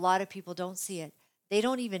that a lot of people don't see it. They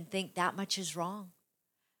don't even think that much is wrong.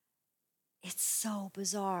 It's so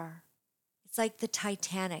bizarre. It's like the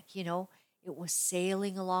Titanic, it was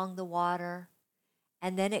sailing along the water.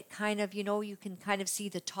 And then it kind of, you can kind of see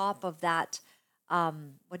the top of that,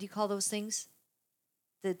 what do you call those things?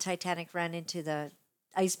 The Titanic ran into the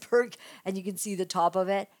iceberg and you can see the top of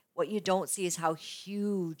it. What you don't see is how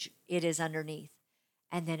huge it is underneath.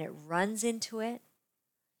 And then it runs into it.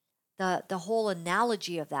 The whole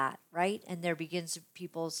analogy of that, right? And there begins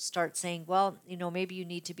people start saying, well, maybe you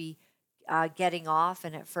need to be getting off.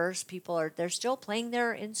 And at first they're still playing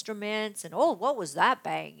their instruments and, oh, what was that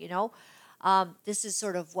bang, This is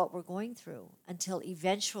sort of what we're going through until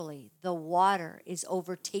eventually the water is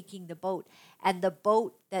overtaking the boat. And the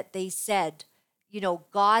boat that they said,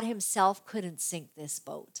 God himself couldn't sink this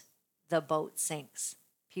boat. The boat sinks.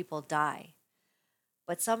 People die.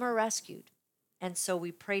 But some are rescued. And so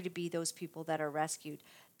we pray to be those people that are rescued.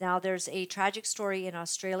 Now, there's a tragic story in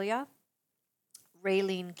Australia.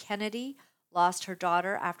 Raylene Kennedy lost her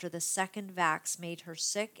daughter after the second vax made her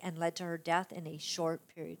sick and led to her death in a short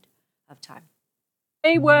period of time.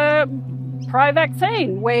 We were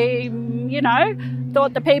pro-vaccine. We,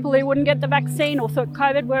 thought the people who wouldn't get the vaccine or thought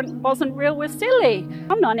COVID wasn't real were silly.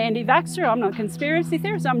 I'm not an anti-vaxxer, I'm not a conspiracy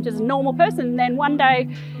theorist, I'm just a normal person. And then one day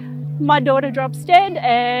my daughter drops dead,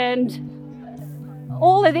 and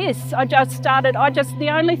all of this, the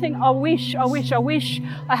only thing I wish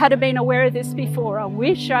I had been aware of this before. I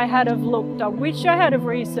wish I had have looked. I wish I had have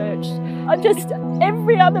researched.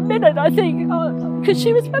 Every other minute I think, because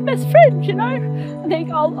she was my best friend, I think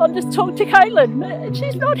I'll just talk to Caitlin.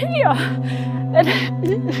 She's not here. And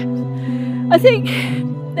I think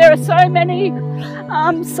there are so many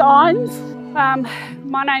signs.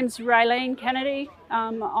 My name's Raylene Kennedy.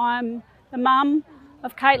 I'm the mum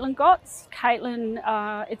of Caitlin Gotts. Caitlin,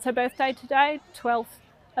 it's her birthday today, 12th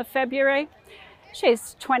of February.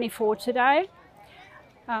 She's 24 today.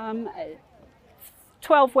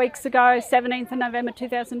 12 weeks ago, 17th of November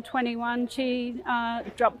 2021, she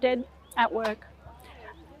dropped dead at work.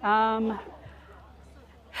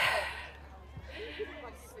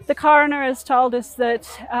 The coroner has told us that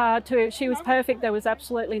she was perfect. There was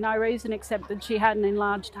absolutely no reason except that she had an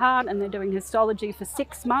enlarged heart, and they're doing histology for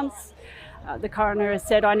 6 months. The coroner has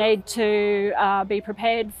said I need to be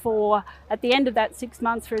prepared for, at the end of that 6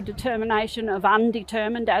 months, for a determination of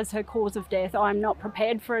undetermined as her cause of death. I'm not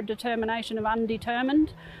prepared for a determination of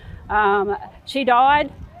undetermined. She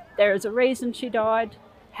died. There is a reason she died.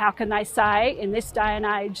 How can they say in this day and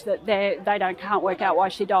age that they can't work out why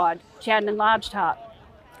she died? She had an enlarged heart.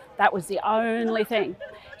 That was the only thing.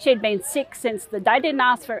 She'd been sick since they didn't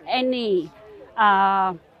ask for any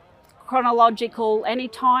chronological, any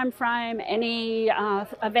time frame, any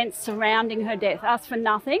events surrounding her death. Asked for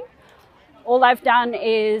nothing. All they've done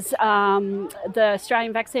is the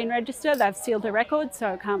Australian Vaccine Register, they've sealed her records,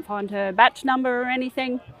 so I can't find her batch number or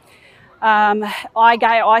anything. I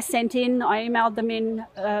emailed them in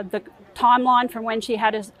the timeline from when she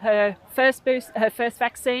had her first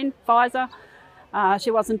vaccine, Pfizer.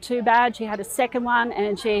 She wasn't too bad. She had a second one,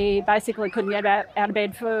 and she basically couldn't get out of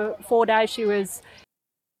bed for 4 days. She was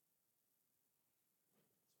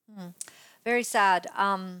very sad.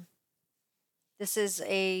 This is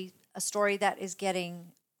a story that is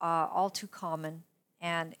getting all too common,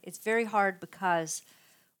 and it's very hard because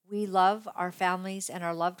we love our families and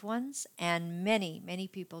our loved ones, and many, many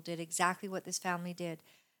people did exactly what this family did.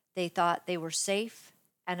 They thought they were safe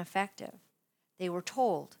and effective. They were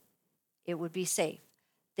told it would be safe.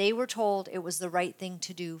 They were told it was the right thing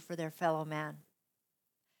to do for their fellow man.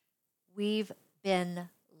 We've been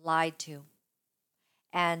lied to.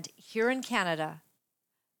 And here in Canada,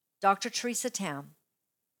 Dr. Theresa Tam,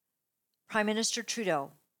 Prime Minister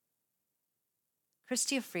Trudeau,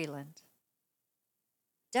 Chrystia Freeland,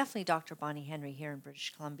 definitely Dr. Bonnie Henry here in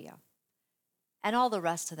British Columbia, and all the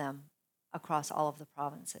rest of them across all of the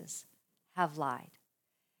provinces have lied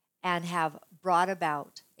and have brought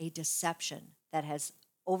about a deception that has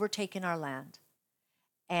overtaken our land.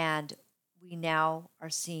 And we now are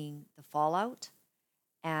seeing the fallout.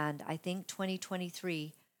 And I think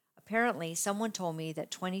 2023, apparently someone told me that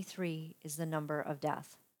 23 is the number of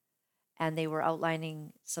death. And they were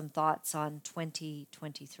outlining some thoughts on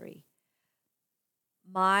 2023.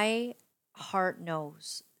 My heart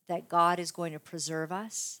knows that God is going to preserve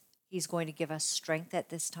us. He's going to give us strength at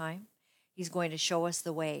this time. He's going to show us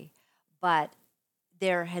the way. But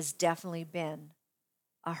there has definitely been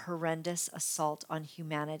a horrendous assault on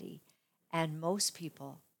humanity. And most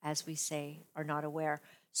people, as we say, are not aware.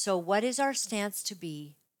 So what is our stance to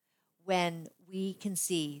be when we can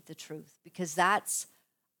see the truth? Because that's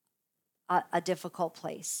a difficult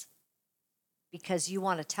place. Because you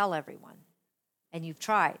want to tell everyone. And you've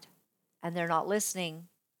tried. And they're not listening.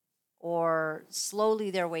 Or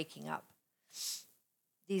slowly they're waking up.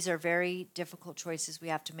 These are very difficult choices we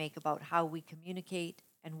have to make about how we communicate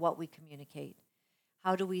and what we communicate.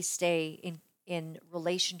 How do we stay in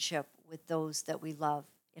relationship with those that we love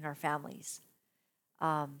in our families,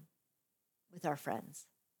 with our friends?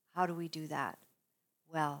 How do we do that?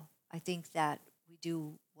 Well, I think that we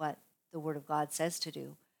do what the Word of God says to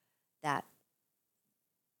do, that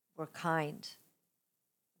we're kind,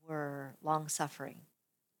 we're long-suffering,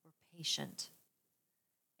 we're patient.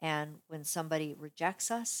 And when somebody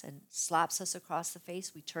rejects us and slaps us across the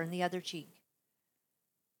face, we turn the other cheek.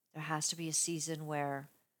 There has to be a season where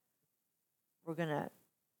we're going to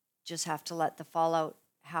just have to let the fallout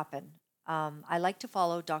happen. I like to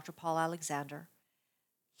follow Dr. Paul Alexander.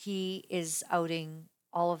 He is outing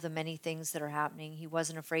all of the many things that are happening. He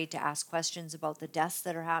wasn't afraid to ask questions about the deaths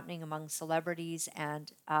that are happening among celebrities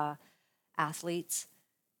and athletes.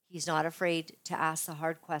 He's not afraid to ask the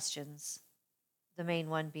hard questions, the main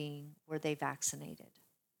one being, were they vaccinated?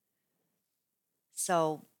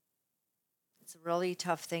 So it's a really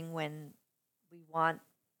tough thing when we want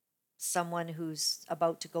someone who's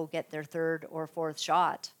about to go get their third or fourth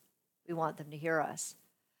shot. We want them to hear us.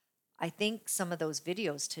 I think some of those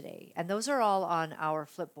videos today, and those are all on our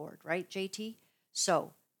Flipboard, right, JT?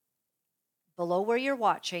 So below where you're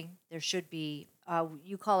watching, there should be,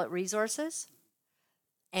 you call it resources,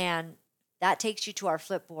 and that takes you to our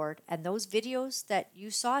Flipboard. And those videos that you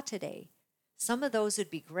saw today, some of those would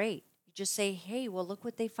be great. You just say, hey, well, look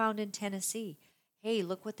what they found in Tennessee. Hey,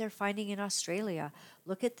 look what they're finding in Australia.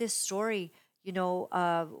 Look at this story, you know,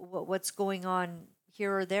 what's going on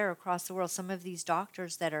here or there across the world. Some of these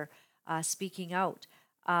doctors that are speaking out.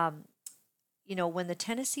 You know, when the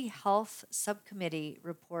Tennessee Health Subcommittee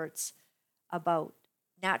reports about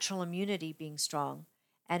natural immunity being strong,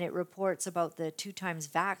 and it reports about the 2 times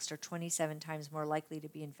vaxxed are 27 times more likely to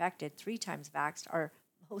be infected, 3 times vaxxed are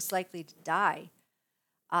most likely to die.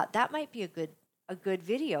 That might be a good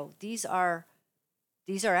video. These are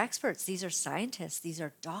experts. These are scientists. These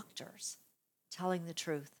are doctors telling the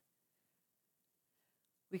truth.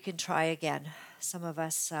 We can try again. Some of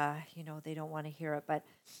us, you know, they don't want to hear it. But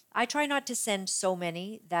I try not to send so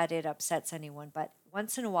many that it upsets anyone. But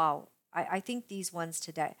once in a while, I think these ones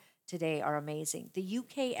today are amazing. The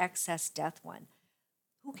UK excess death one.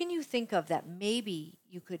 Who can you think of that maybe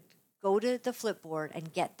you could go to the Flipboard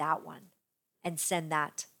and get that one and send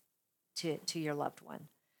that to your loved one?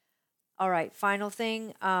 All right, final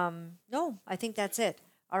thing. No, I think that's it.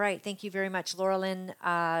 All right, thank you very much, Laura Lynn,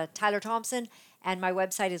 Tyler Thompson, and my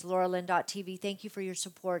website is lauralynn.tv. Thank you for your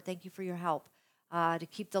support. Thank you for your help to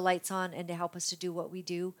keep the lights on and to help us to do what we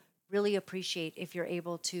do. Really appreciate if you're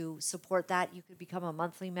able to support that. You could become a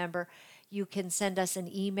monthly member. You can send us an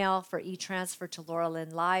email for e-transfer to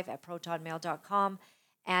lauralynlive@protonmail.com.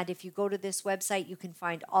 And if you go to this website, you can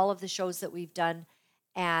find all of the shows that we've done,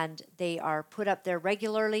 and they are put up there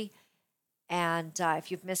regularly. And if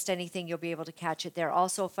you've missed anything, you'll be able to catch it there.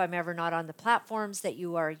 Also, if I'm ever not on the platforms that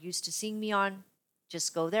you are used to seeing me on,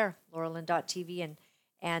 just go there, lauralynn.tv,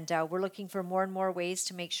 and we're looking for more and more ways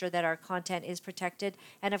to make sure that our content is protected.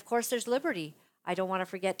 And of course, there's Liberty. I don't want to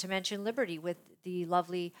forget to mention Liberty with the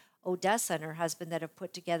lovely Odessa and her husband that have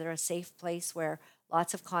put together a safe place where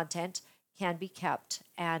lots of content can be kept.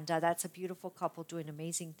 And that's a beautiful couple doing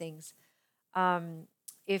amazing things.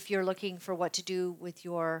 If you're looking for what to do with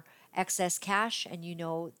your excess cash and you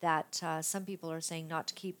know that some people are saying not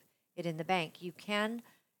to keep it in the bank, you can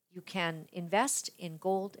You can invest in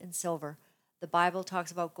gold and silver. The Bible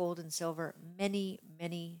talks about gold and silver many,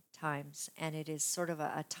 many times, and it is sort of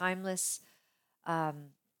a timeless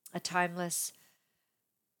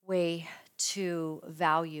way to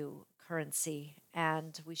value currency.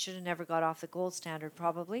 And we should have never got off the gold standard,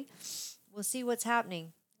 probably. We'll see what's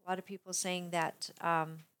happening. A lot of people saying that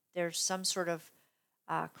there's some sort of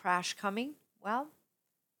crash coming. Well,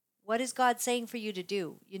 what is God saying for you to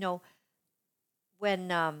do? You know,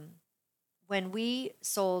 when we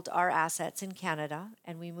sold our assets in Canada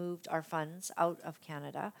and we moved our funds out of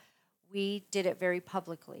Canada, we did it very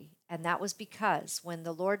publicly. And that was because when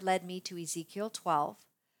the Lord led me to Ezekiel 12,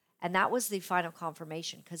 and that was the final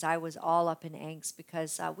confirmation, because I was all up in angst,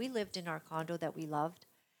 because we lived in our condo that we loved,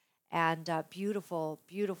 and beautiful,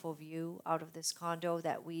 beautiful view out of this condo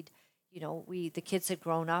that the kids had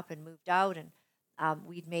grown up and moved out, and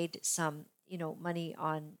we'd made some, money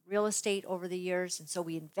on real estate over the years. And so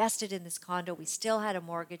we invested in this condo. We still had a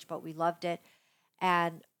mortgage, but we loved it.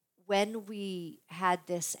 And when we had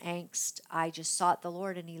this angst, I just sought the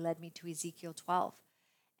Lord, and he led me to Ezekiel 12.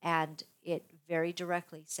 And it very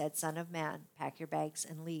directly said, "Son of man, pack your bags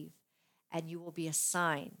and leave, and you will be a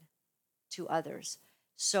sign to others."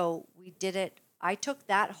 So we did it. I took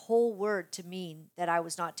that whole word to mean that I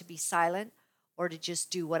was not to be silent or to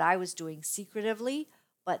just do what I was doing secretively,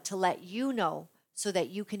 but to let you know so that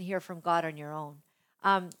you can hear from God on your own.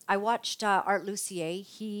 I watched Art Lucier.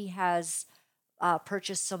 He has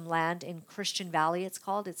purchased some land in Christian Valley, it's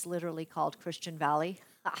called. It's literally called Christian Valley.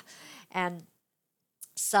 And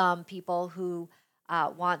some people who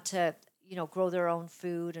want to, grow their own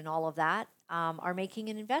food and all of that are making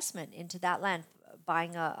an investment into that land,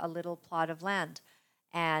 buying a little plot of land.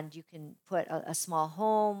 And you can put a small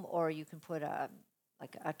home, or you can put a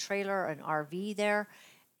trailer, an RV there.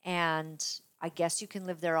 And I guess you can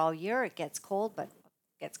live there all year. It gets cold, but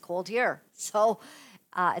it gets cold here. So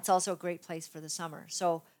it's also a great place for the summer.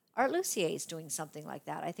 So Art Lucier is doing something like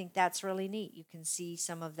that. I think that's really neat. You can see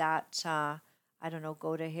some of that. I don't know,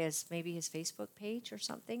 go to maybe his Facebook page or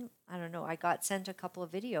something. I don't know. I got sent a couple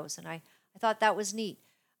of videos, and I thought that was neat.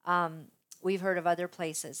 We've heard of other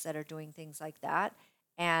places that are doing things like that,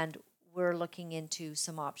 and we're looking into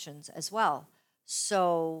some options as well.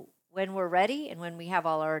 So when we're ready, and when we have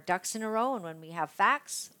all our ducks in a row, and when we have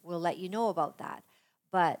facts, we'll let you know about that.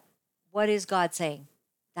 But what is God saying?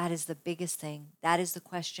 That is the biggest thing. That is the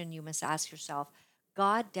question you must ask yourself.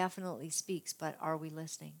 God definitely speaks, but are we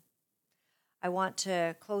listening? I want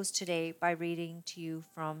to close today by reading to you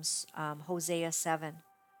from Hosea 7.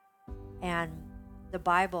 And the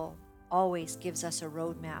Bible always gives us a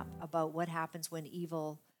roadmap about what happens when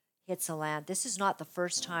evil hits a land. This is not the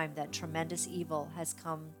first time that tremendous evil has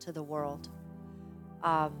come to the world.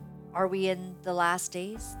 Are we in the last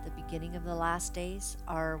days, the beginning of the last days?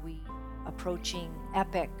 Are we approaching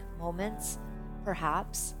epic moments?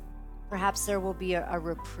 Perhaps. Perhaps there will be a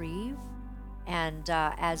reprieve. And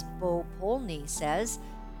as Bo Polney says,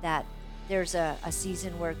 that there's a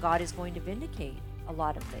season where God is going to vindicate a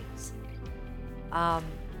lot of things.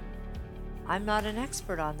 I'm not an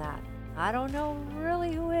expert on that. I don't know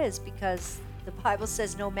really who is, because the Bible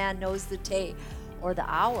says no man knows the day or the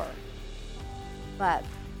hour. But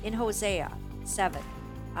in Hosea 7,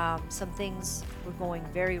 some things were going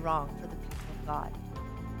very wrong for the people of God.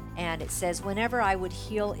 And it says, "Whenever I would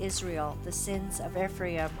heal Israel, the sins of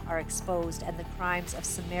Ephraim are exposed and the crimes of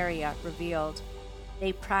Samaria revealed.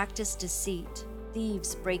 They practice deceit.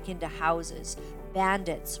 Thieves break into houses.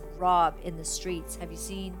 Bandits rob in the streets." Have you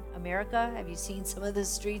seen America? Have you seen some of the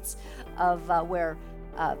streets of where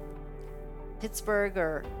Pittsburgh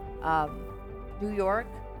or New York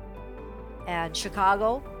and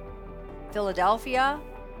Chicago, Philadelphia?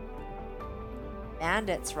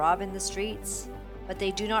 Bandits rob in the streets. But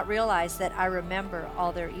they do not realize that I remember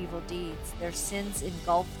all their evil deeds. Their sins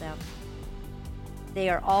engulf them. They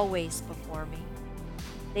are always before me.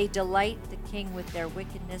 They delight the king with their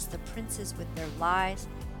wickedness, the princes with their lies.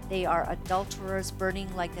 They are adulterers,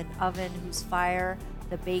 burning like an oven whose fire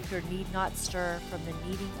the baker need not stir from the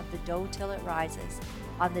kneading of the dough till it rises.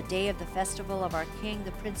 On the day of the festival of our king,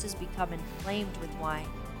 the princes become inflamed with wine,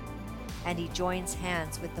 and he joins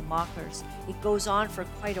hands with the mockers. It goes on for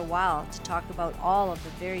quite a while to talk about all of the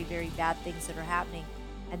very, very bad things that are happening.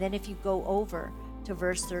 And then if you go over to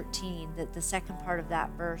verse 13, the second part of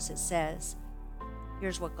that verse, it says,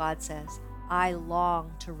 here's what God says: "I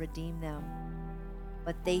long to redeem them,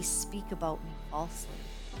 but they speak about me falsely.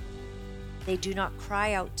 They do not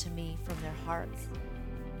cry out to me from their hearts,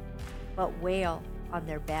 but wail on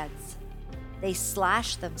their beds. They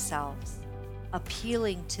slash themselves,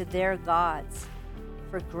 appealing to their gods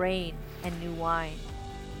for grain and new wine.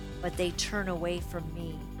 but they turn away from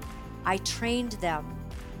me. I trained them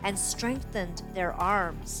and strengthened their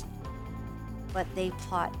arms, but they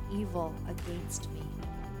plot evil against me.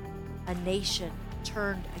 A nation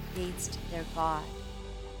turned against their God,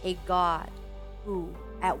 a God who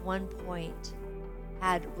at one point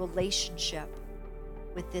had relationship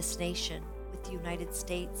with this nation, with the United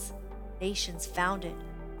States, nations founded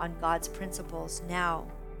on God's principles, now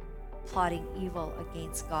plotting evil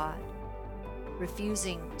against God,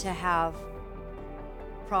 refusing to have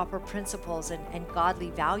proper principles and godly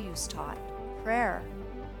values taught. Prayer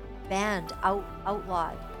banned,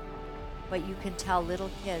 outlawed, but you can tell little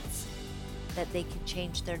kids that they can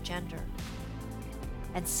change their gender.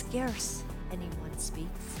 And scarce anyone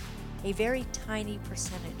speaks, a very tiny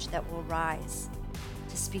percentage that will rise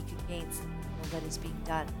to speak against the evil that is being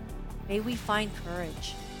done. May we find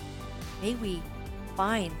courage. May we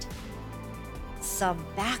find some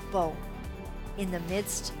backbone in the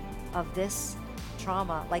midst of this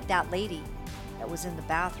trauma, like that lady that was in the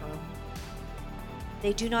bathroom.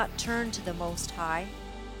 They do not turn to the Most High.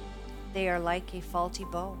 They are like a faulty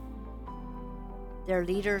bow. Their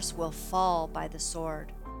leaders will fall by the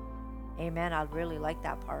sword. Amen. I really like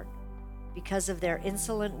that part. Because of their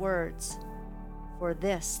insolent words, for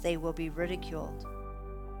this they will be ridiculed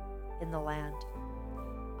in the land.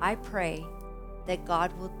 I pray that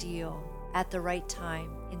God will deal at the right time,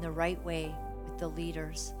 in the right way, with the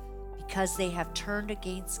leaders. Because they have turned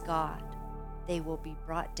against God, they will be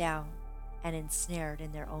brought down and ensnared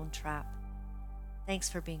in their own trap. Thanks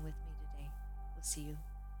for being with me today. We'll see you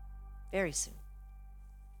very soon.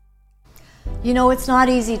 You know, it's not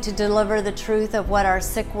easy to deliver the truth of what our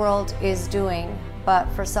sick world is doing, but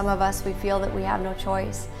for some of us, we feel that we have no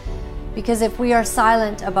choice. Because if we are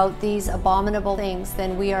silent about these abominable things,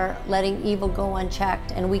 then we are letting evil go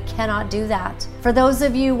unchecked, and we cannot do that. For those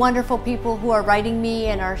of you wonderful people who are writing me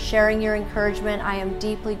and are sharing your encouragement, I am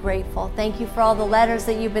deeply grateful. Thank you for all the letters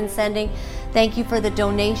that you've been sending. Thank you for the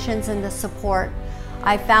donations and the support.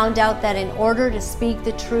 I found out that in order to speak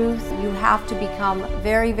the truth, you have to become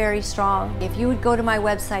very, very strong. If you would go to my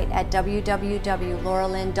website at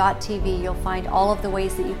www.lauralyn.tv, you'll find all of the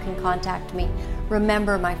ways that you can contact me.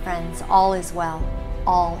 Remember, my friends, all is well.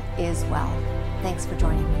 All is well. Thanks for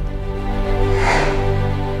joining me.